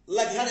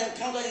 like he had an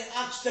encounter in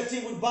Acts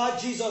 13 with Bar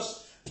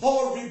Jesus,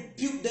 Paul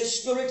rebuked the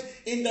spirit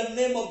in the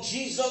name of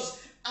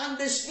Jesus, and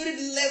the spirit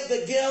left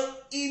the girl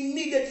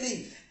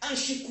immediately, and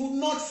she could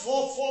not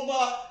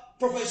further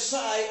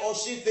prophesy or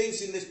see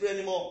things in the spirit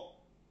anymore.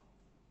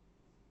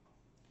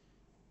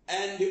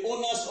 And the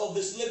owners of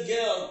the slave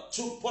girl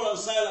took Paul and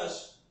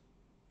Silas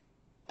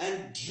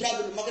and dragged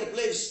them to the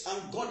marketplace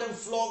and got them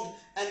flogged,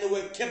 and they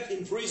were kept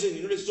in prison.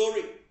 You know the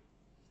story.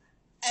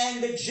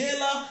 And the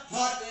jailer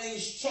had an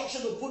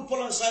instruction to put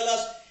Paul and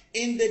Silas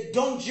in the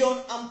dungeon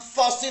and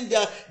fasten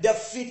their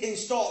feet in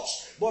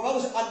stocks. But that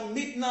was at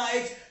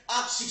midnight,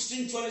 Acts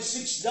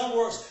 16:26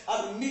 downwards.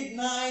 At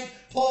midnight,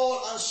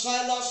 Paul and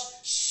Silas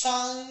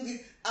sang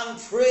and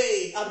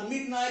prayed. At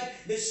midnight,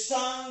 they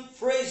sang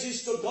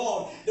praises to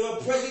God. They were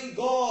praising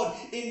God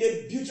in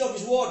the beauty of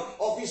His word,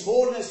 of His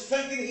holiness,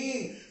 thanking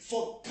Him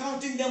for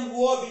counting them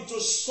worthy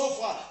to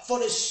suffer for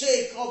the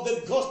sake of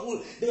the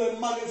gospel. They were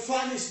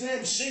magnifying His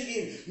name,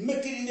 singing,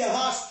 making in their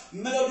hearts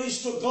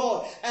melodies to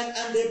God.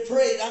 And they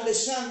prayed and they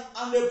sang,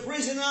 and the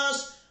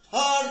prisoners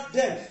heard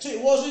them. So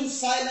it wasn't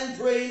silent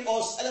praying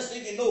or silent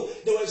singing. No,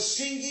 they were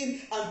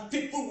singing, and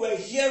people were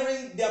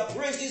hearing their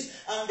praises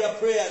and their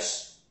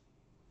prayers.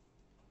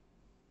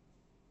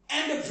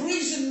 And the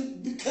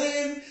prison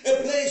became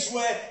a place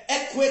where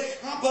earthquake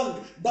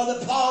happened by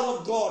the power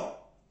of God.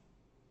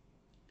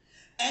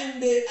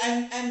 And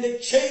the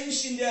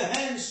chains in their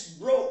hands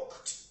broke.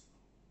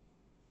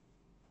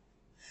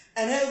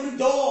 And every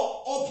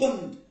door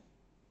opened.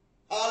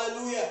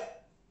 Hallelujah.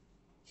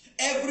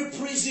 Every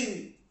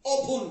prison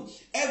opened.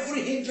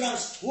 Every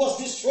hindrance was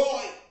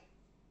destroyed.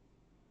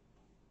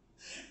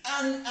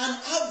 And an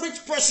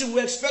average person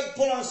would expect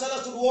Paul and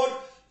Silas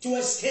to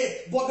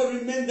escape, but they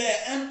remained there.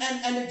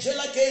 And the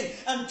jailer came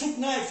and took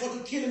knife for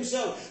to kill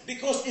himself.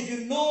 Because if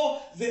you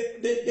know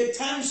the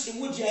times in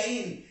which you are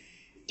in,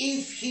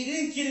 if he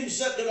didn't kill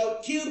himself, they would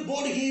have killed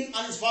both him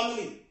and his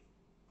family.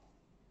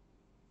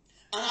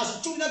 And as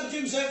he took knife to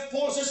kill himself,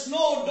 Paul says,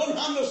 no, don't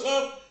harm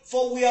yourself,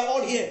 for we are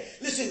all here.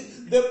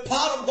 Listen, the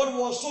power of God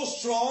was so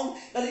strong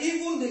that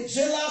even the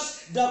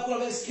jailers that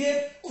could have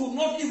escaped could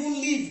not even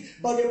live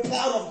by the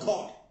power of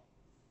God.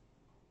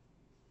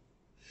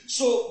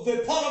 So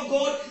the power of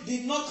God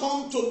did not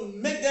come to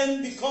make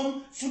them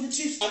become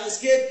fugitives and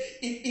escape.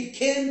 It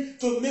came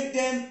to make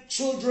them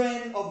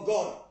children of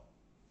God.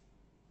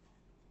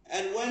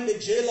 And when the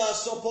jailer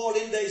saw Paul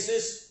in there, he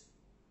says,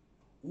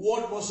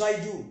 what must I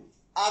do?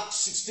 Acts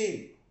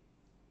 16.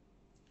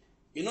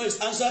 You know his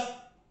answer?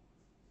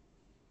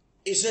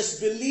 He says,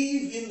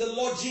 believe in the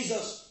Lord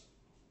Jesus.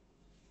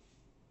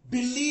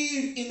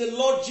 Believe in the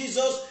Lord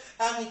Jesus,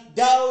 and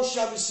thou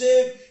shalt be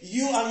saved,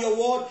 you and your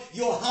what?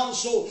 Your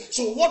household.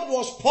 So what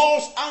was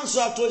Paul's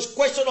answer to his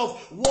question of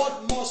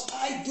what must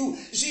I do?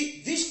 You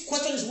see, this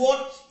question is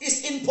what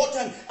is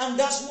important. And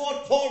that's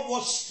what Paul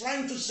was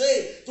trying to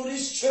say to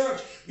this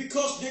church.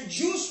 Because the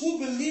Jews who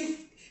believed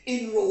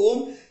in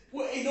Rome,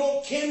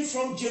 came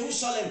from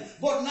Jerusalem.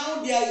 But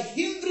now they are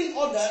hindering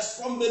others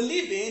from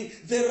believing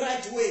the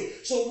right way.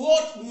 So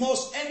what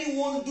must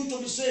anyone do to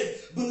be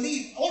saved?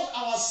 Believe. What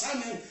our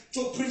assignment?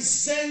 To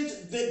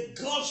present the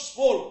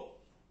gospel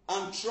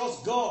and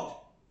trust God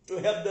to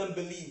help them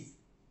believe.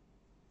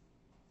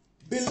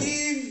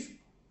 Believe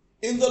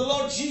in the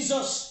Lord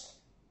Jesus,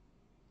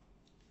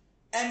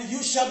 and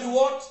you shall be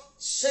what?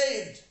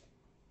 Saved.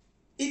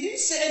 He didn't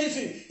say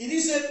anything. He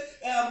didn't say,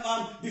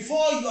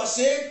 before you are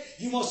saved,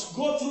 you must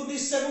go through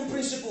these 7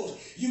 principles.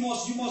 We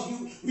must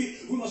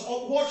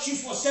watch you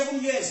for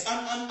 7 years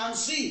and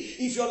see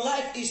if your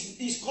life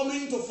is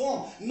coming to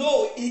form.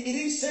 No, he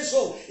didn't say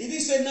so. He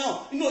didn't say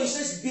now. He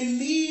says,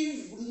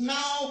 believe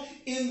now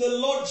in the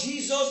Lord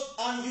Jesus,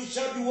 and you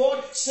shall be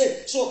what?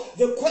 Saved. So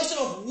the question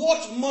of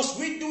what must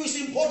we do is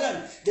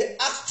important. They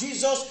asked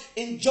Jesus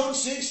in John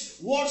 6,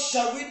 what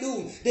shall we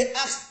do? They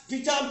asked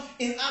Peter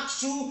in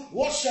Acts 2,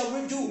 what shall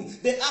we do?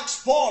 They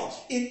asked Paul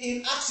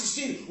in Acts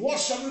 16, what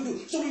shall we do?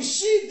 So we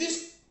see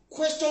this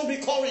question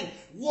recurring.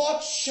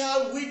 What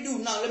shall we do?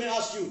 Now let me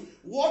ask you,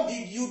 what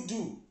did you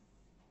do?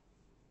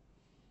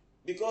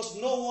 Because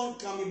no one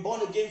can be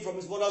born again from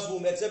his mother's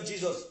womb except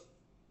Jesus.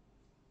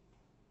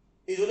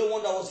 He's the only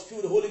one that was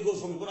filled with the Holy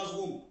Ghost from his mother's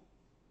womb.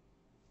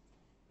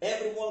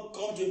 Everyone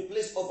comes to a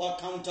place of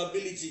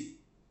accountability.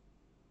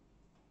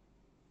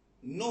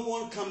 No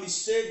one can be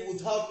saved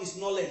without his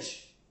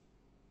knowledge.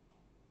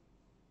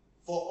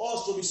 For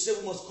us to be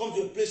saved, we must come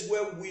to a place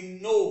where we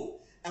know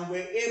and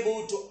we're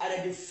able to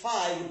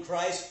identify with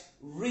Christ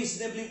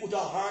reasonably with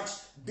our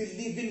hearts,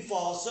 believing for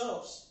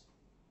ourselves.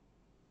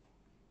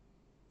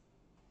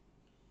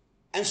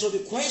 And so the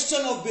question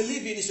of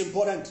believing is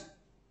important.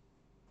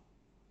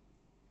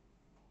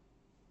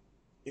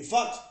 In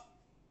fact,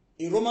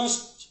 in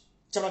Romans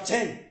chapter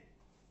 10,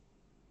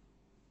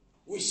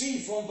 we see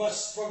from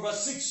verse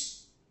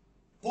 6,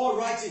 Paul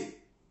writing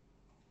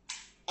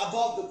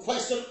about the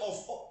question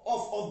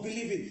of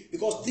believing,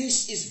 because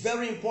this is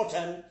very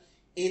important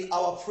in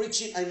our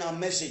preaching and our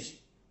message.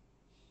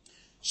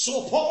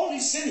 So Paul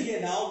is saying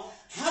here now,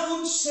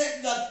 having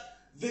said that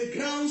the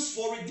grounds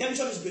for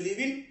redemption is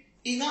believing,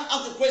 he now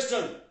asks the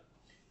question,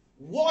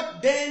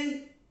 what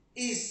then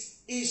is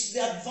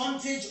the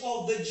advantage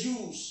of the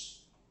Jews?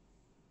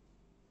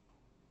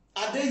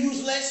 Are they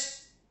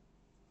useless?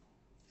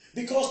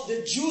 Because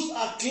the Jews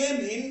are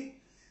claiming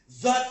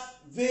that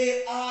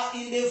they are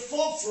in the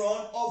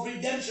forefront of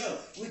redemption.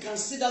 We can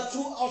see that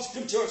throughout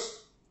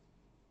scriptures.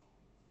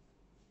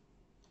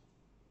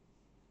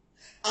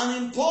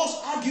 And in Paul's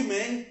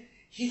argument,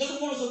 he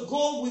doesn't want us to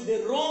go with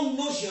the wrong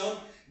notion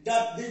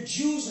that the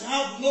Jews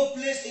have no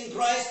place in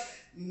Christ,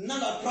 now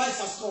that Christ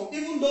has come.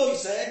 Even though he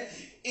said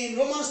in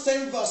Romans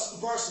 10 verse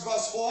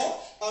 4,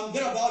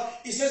 thereabout,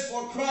 it says,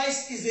 for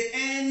Christ is the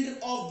end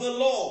of the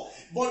law.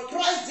 But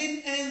Christ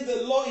didn't end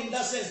the law in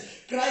that sense.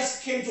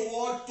 Christ came to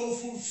what? To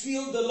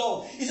fulfill the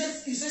law. He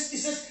says,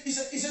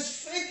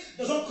 faith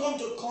does not come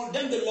to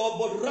condemn the law,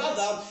 but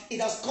rather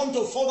it has come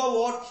to further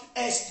what?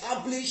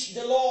 Establish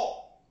the law.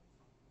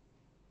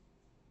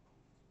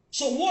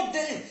 So what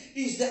then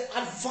is the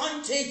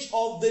advantage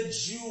of the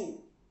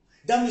Jew?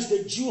 That means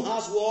the Jew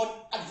has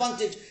what?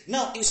 Advantage.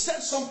 Now, he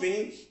said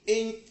something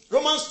in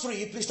Romans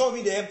 3, please stop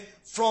me there,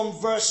 from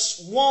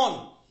verse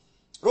 1.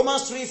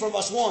 Romans 3 from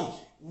verse 1.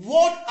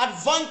 What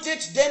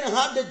advantage then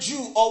had the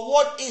Jew, or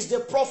what is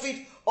the profit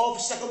of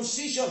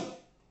circumcision?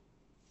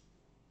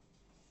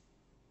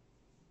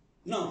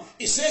 Now,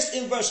 it says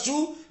in verse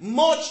 2,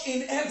 much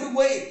in every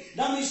way.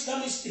 That means,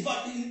 in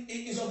fact,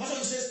 in some version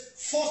it says,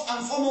 first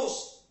and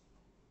foremost.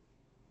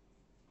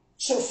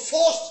 So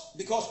first,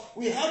 because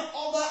we have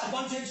other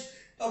advantage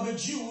of the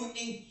Jew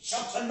in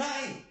chapter 9.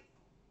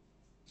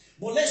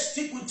 But let's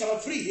stick with chapter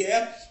 3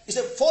 here. It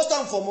said, first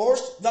and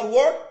foremost, that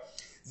word,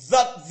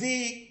 that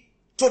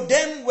to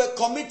them were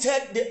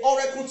committed the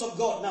oracles of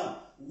God. Now,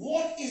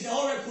 what is the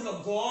oracle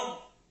of God?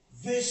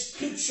 The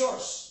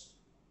scriptures.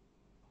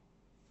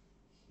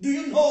 Do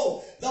you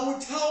know that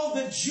without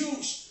the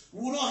Jews,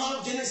 we will not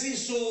have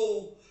Genesis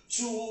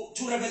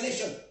to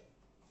Revelation?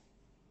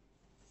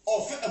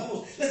 Or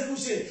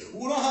let's say, we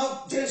will not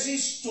have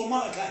Genesis to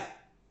Malachi,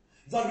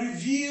 that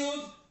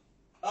revealed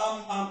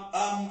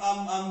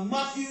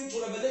Matthew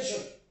to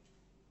Revelation.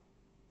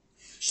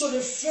 So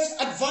the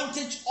first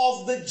advantage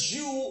of the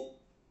Jew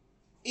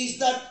is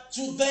that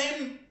to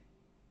them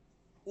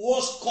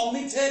was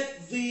committed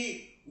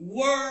the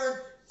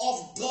word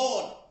of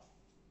God.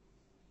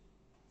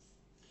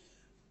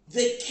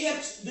 They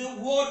kept the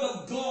word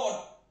of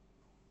God.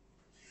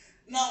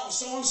 Now,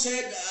 someone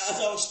said, as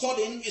I was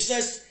studying, it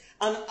says,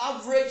 an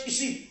average, you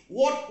see,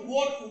 what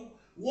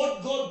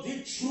God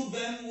did through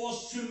them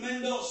was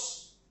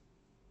tremendous.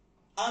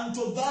 And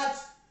to that,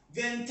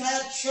 the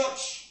entire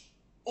church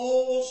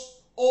owes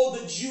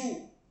the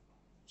Jew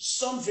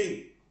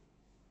something.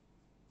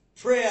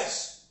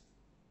 Prayers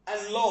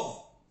and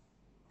love.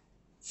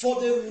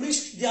 For they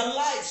risked their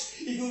lives.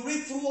 If you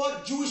read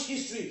throughout Jewish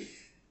history,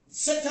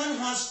 Satan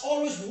has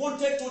always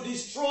wanted to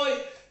destroy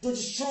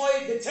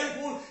the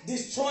temple,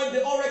 destroy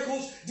the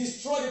oracles,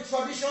 destroy the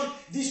tradition,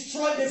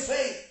 destroy the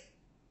faith.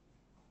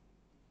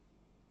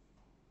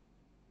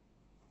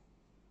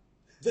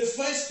 The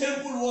first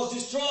temple was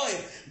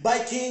destroyed by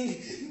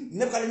King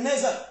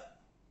Nebuchadnezzar.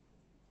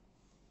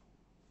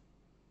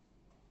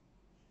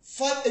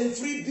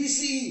 503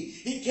 BCE,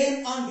 he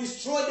came and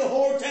destroyed the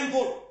whole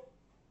temple.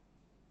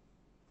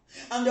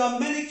 And there are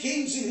many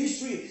kings in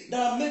history that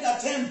have made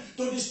attempt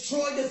to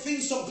destroy the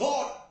things of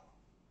God.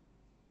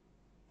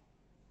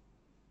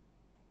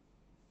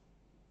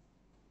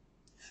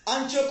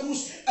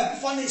 Antiochus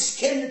Epiphanes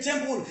came to the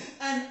temple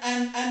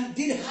and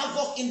did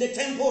havoc in the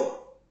temple.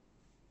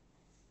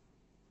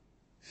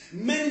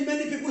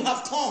 Many people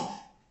have come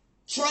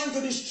trying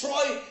to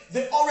destroy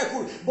the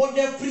oracle, but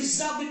they've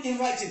preserved it in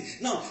writing.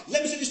 Now,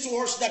 let me say this to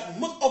us, that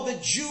most of the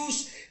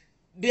Jews,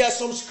 there are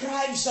some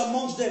scribes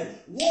amongst them.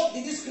 What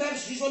did these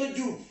scribes usually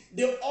do?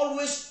 They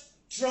always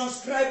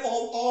transcribe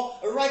or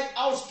write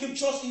out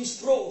scriptures in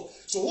scrolls.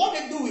 So what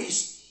they do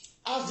is,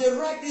 as they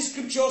write these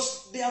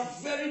scriptures, they are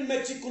very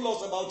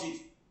meticulous about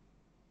it.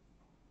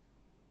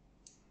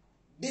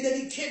 They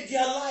dedicate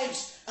their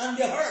lives and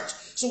their heart.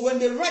 So when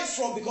they write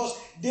from, because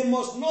there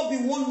must not be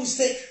one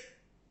mistake.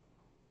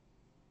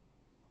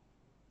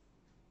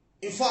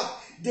 In fact,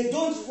 they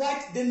don't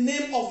write the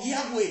name of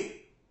Yahweh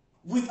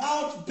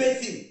without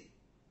bathing.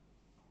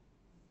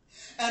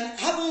 And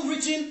having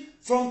written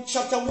from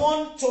chapter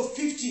 1 to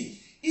 50,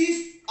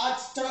 if at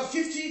chapter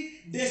 50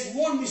 there's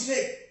one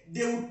mistake,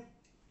 they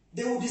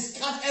will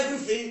discard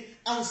everything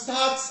and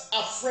start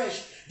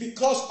afresh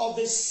because of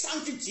the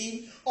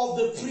sanctity of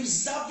the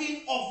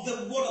preserving of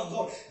the word of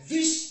God.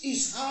 This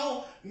is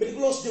how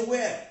meticulous they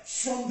were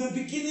from the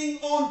beginning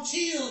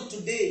until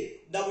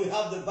today that we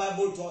have the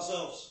Bible to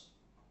ourselves.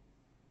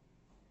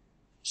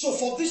 So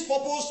for this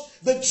purpose,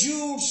 the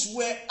Jews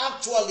were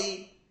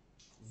actually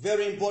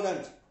very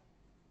important.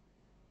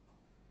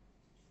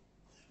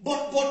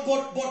 But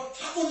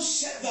having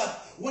said that,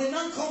 when it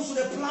now comes to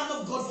the plan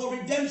of God for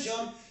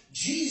redemption,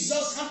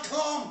 Jesus had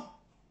come.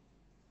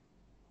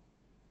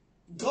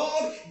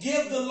 God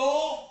gave the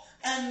law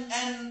and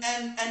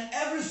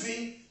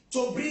everything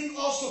to bring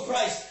us to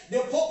Christ. The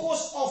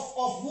purpose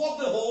of what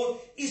the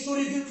whole is to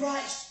reveal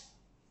Christ.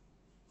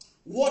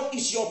 What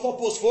is your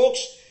purpose,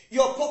 folks?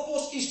 Your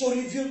purpose is to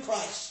reveal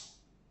Christ.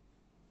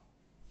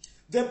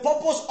 The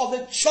purpose of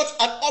the church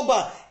at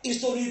Ogba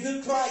is to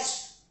reveal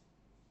Christ.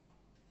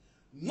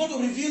 Not to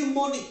reveal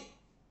money,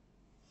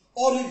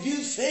 or reveal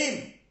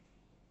fame,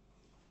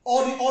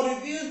 or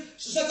reveal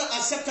certain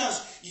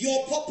acceptance.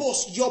 Your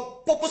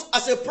purpose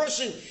as a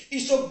person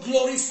is to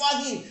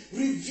glorify Him,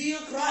 reveal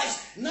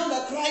Christ. Now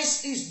that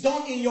Christ is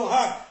done in your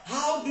heart,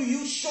 how do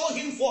you show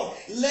Him forth?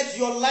 Let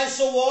your light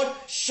so what?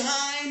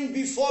 Shine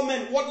before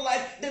men. What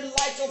light? The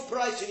light of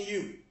Christ in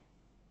you.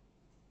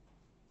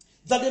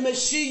 That they may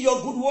see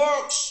your good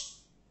works.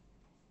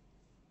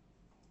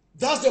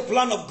 That's the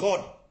plan of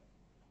God.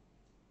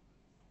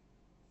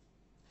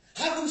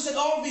 Having said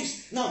all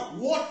this, now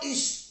what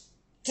is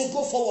to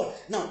go forward?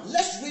 Now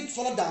let's read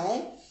further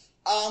down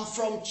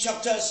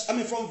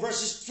from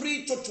verses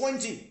 3 to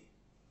 20,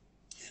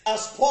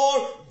 as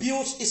Paul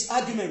builds his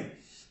argument.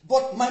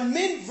 But my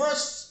main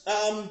verse,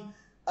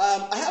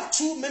 I have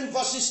two main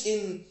verses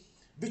in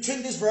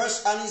between this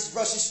verse, and it's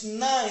verses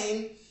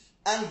 9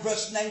 and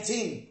verse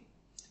 19.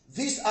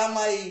 These are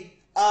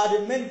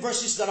the main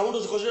verses that I want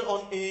us to consider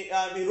on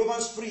in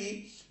Romans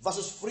 3.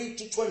 Verses 3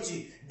 to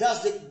 20.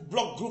 That's the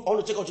block group I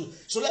want to take on to.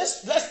 So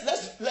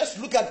let's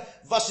look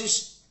at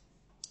verses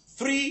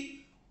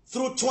 3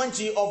 through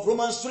 20 of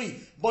Romans 3.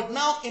 But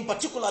now in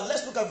particular,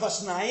 let's look at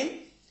verse 9.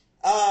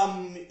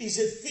 Is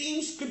a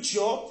theme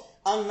scripture,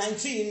 and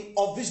 19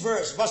 of this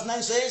verse. Verse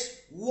 9 says,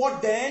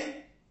 "What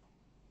then?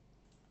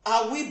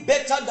 Are we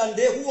better than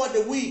they who are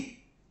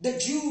the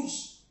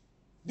Jews?"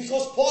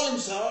 Because Paul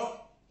himself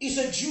is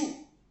a Jew.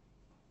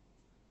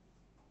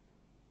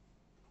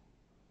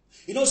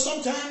 You know,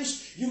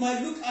 sometimes you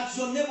might look at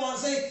your neighbor and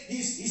say,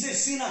 he's a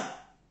sinner.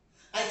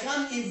 I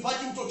can't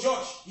invite him to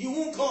church. He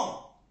won't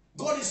come.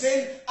 God is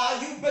saying,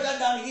 are you better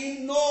than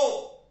him?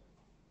 No.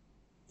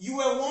 You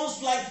were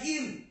once like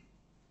him.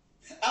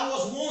 I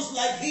was once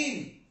like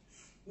him.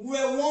 We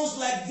were once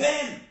like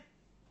them.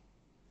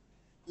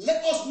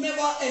 Let us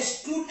never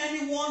exclude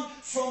anyone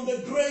from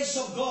the grace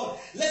of God.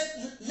 Let's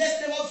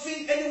never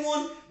think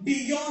anyone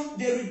beyond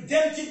the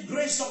redemptive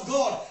grace of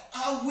God.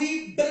 Are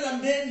we better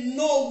than them?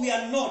 No, we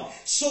are not.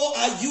 So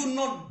are you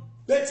not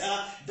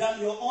better than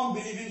your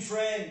unbelieving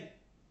friend?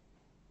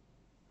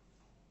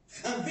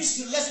 And this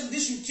lesson,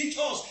 this will teach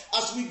us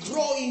as we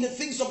grow in the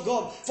things of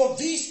God. For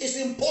this is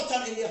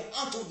important in the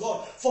heart of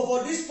God.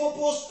 For this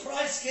purpose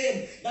Christ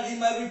came, that He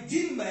might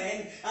redeem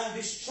men and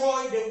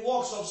destroy the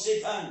works of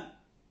Satan.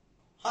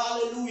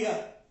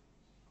 Hallelujah.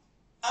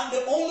 And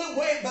the only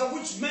way by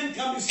which men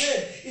can be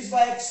saved is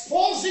by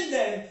exposing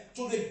them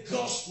to the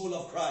gospel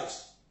of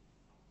Christ.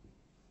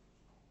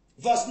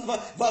 Verse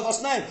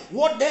 9.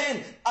 What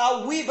then?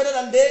 Are we better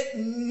than they?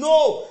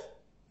 No,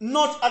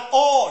 not at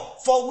all.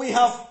 For we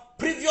have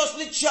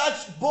previously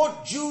charged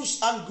both Jews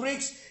and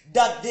Greeks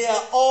that they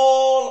are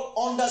all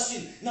under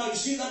sin. Now you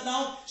see that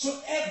now? So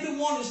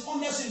everyone is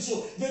under sin.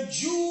 So the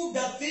Jew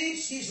that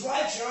thinks he's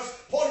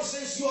righteous, Paul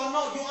says you are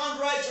not, you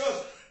aren't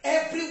righteous.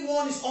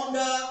 Everyone is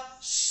under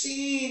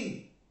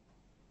sin.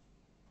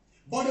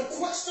 But the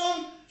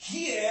question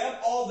here,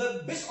 or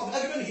the base of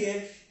argument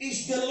here,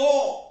 is the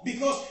law,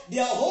 because they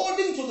are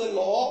holding to the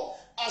law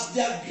as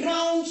their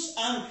grounds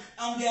and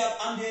their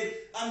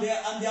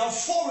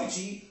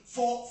authority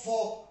for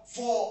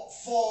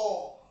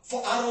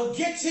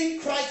arrogating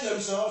Christ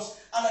themselves,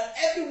 and that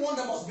everyone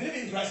that must believe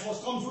in Christ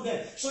must come through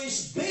them. So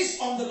it's based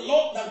on the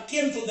law that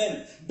came to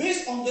them,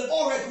 based on the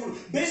oracle,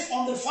 based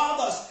on the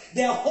fathers.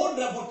 They are holding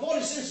that, but Paul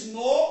says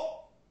no.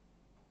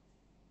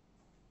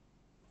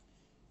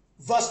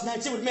 Verse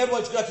 19, with me,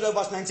 everyone to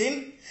verse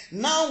 19.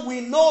 Now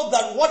we know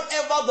that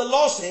whatever the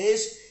law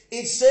says,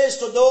 it says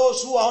to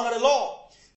those who are under the law,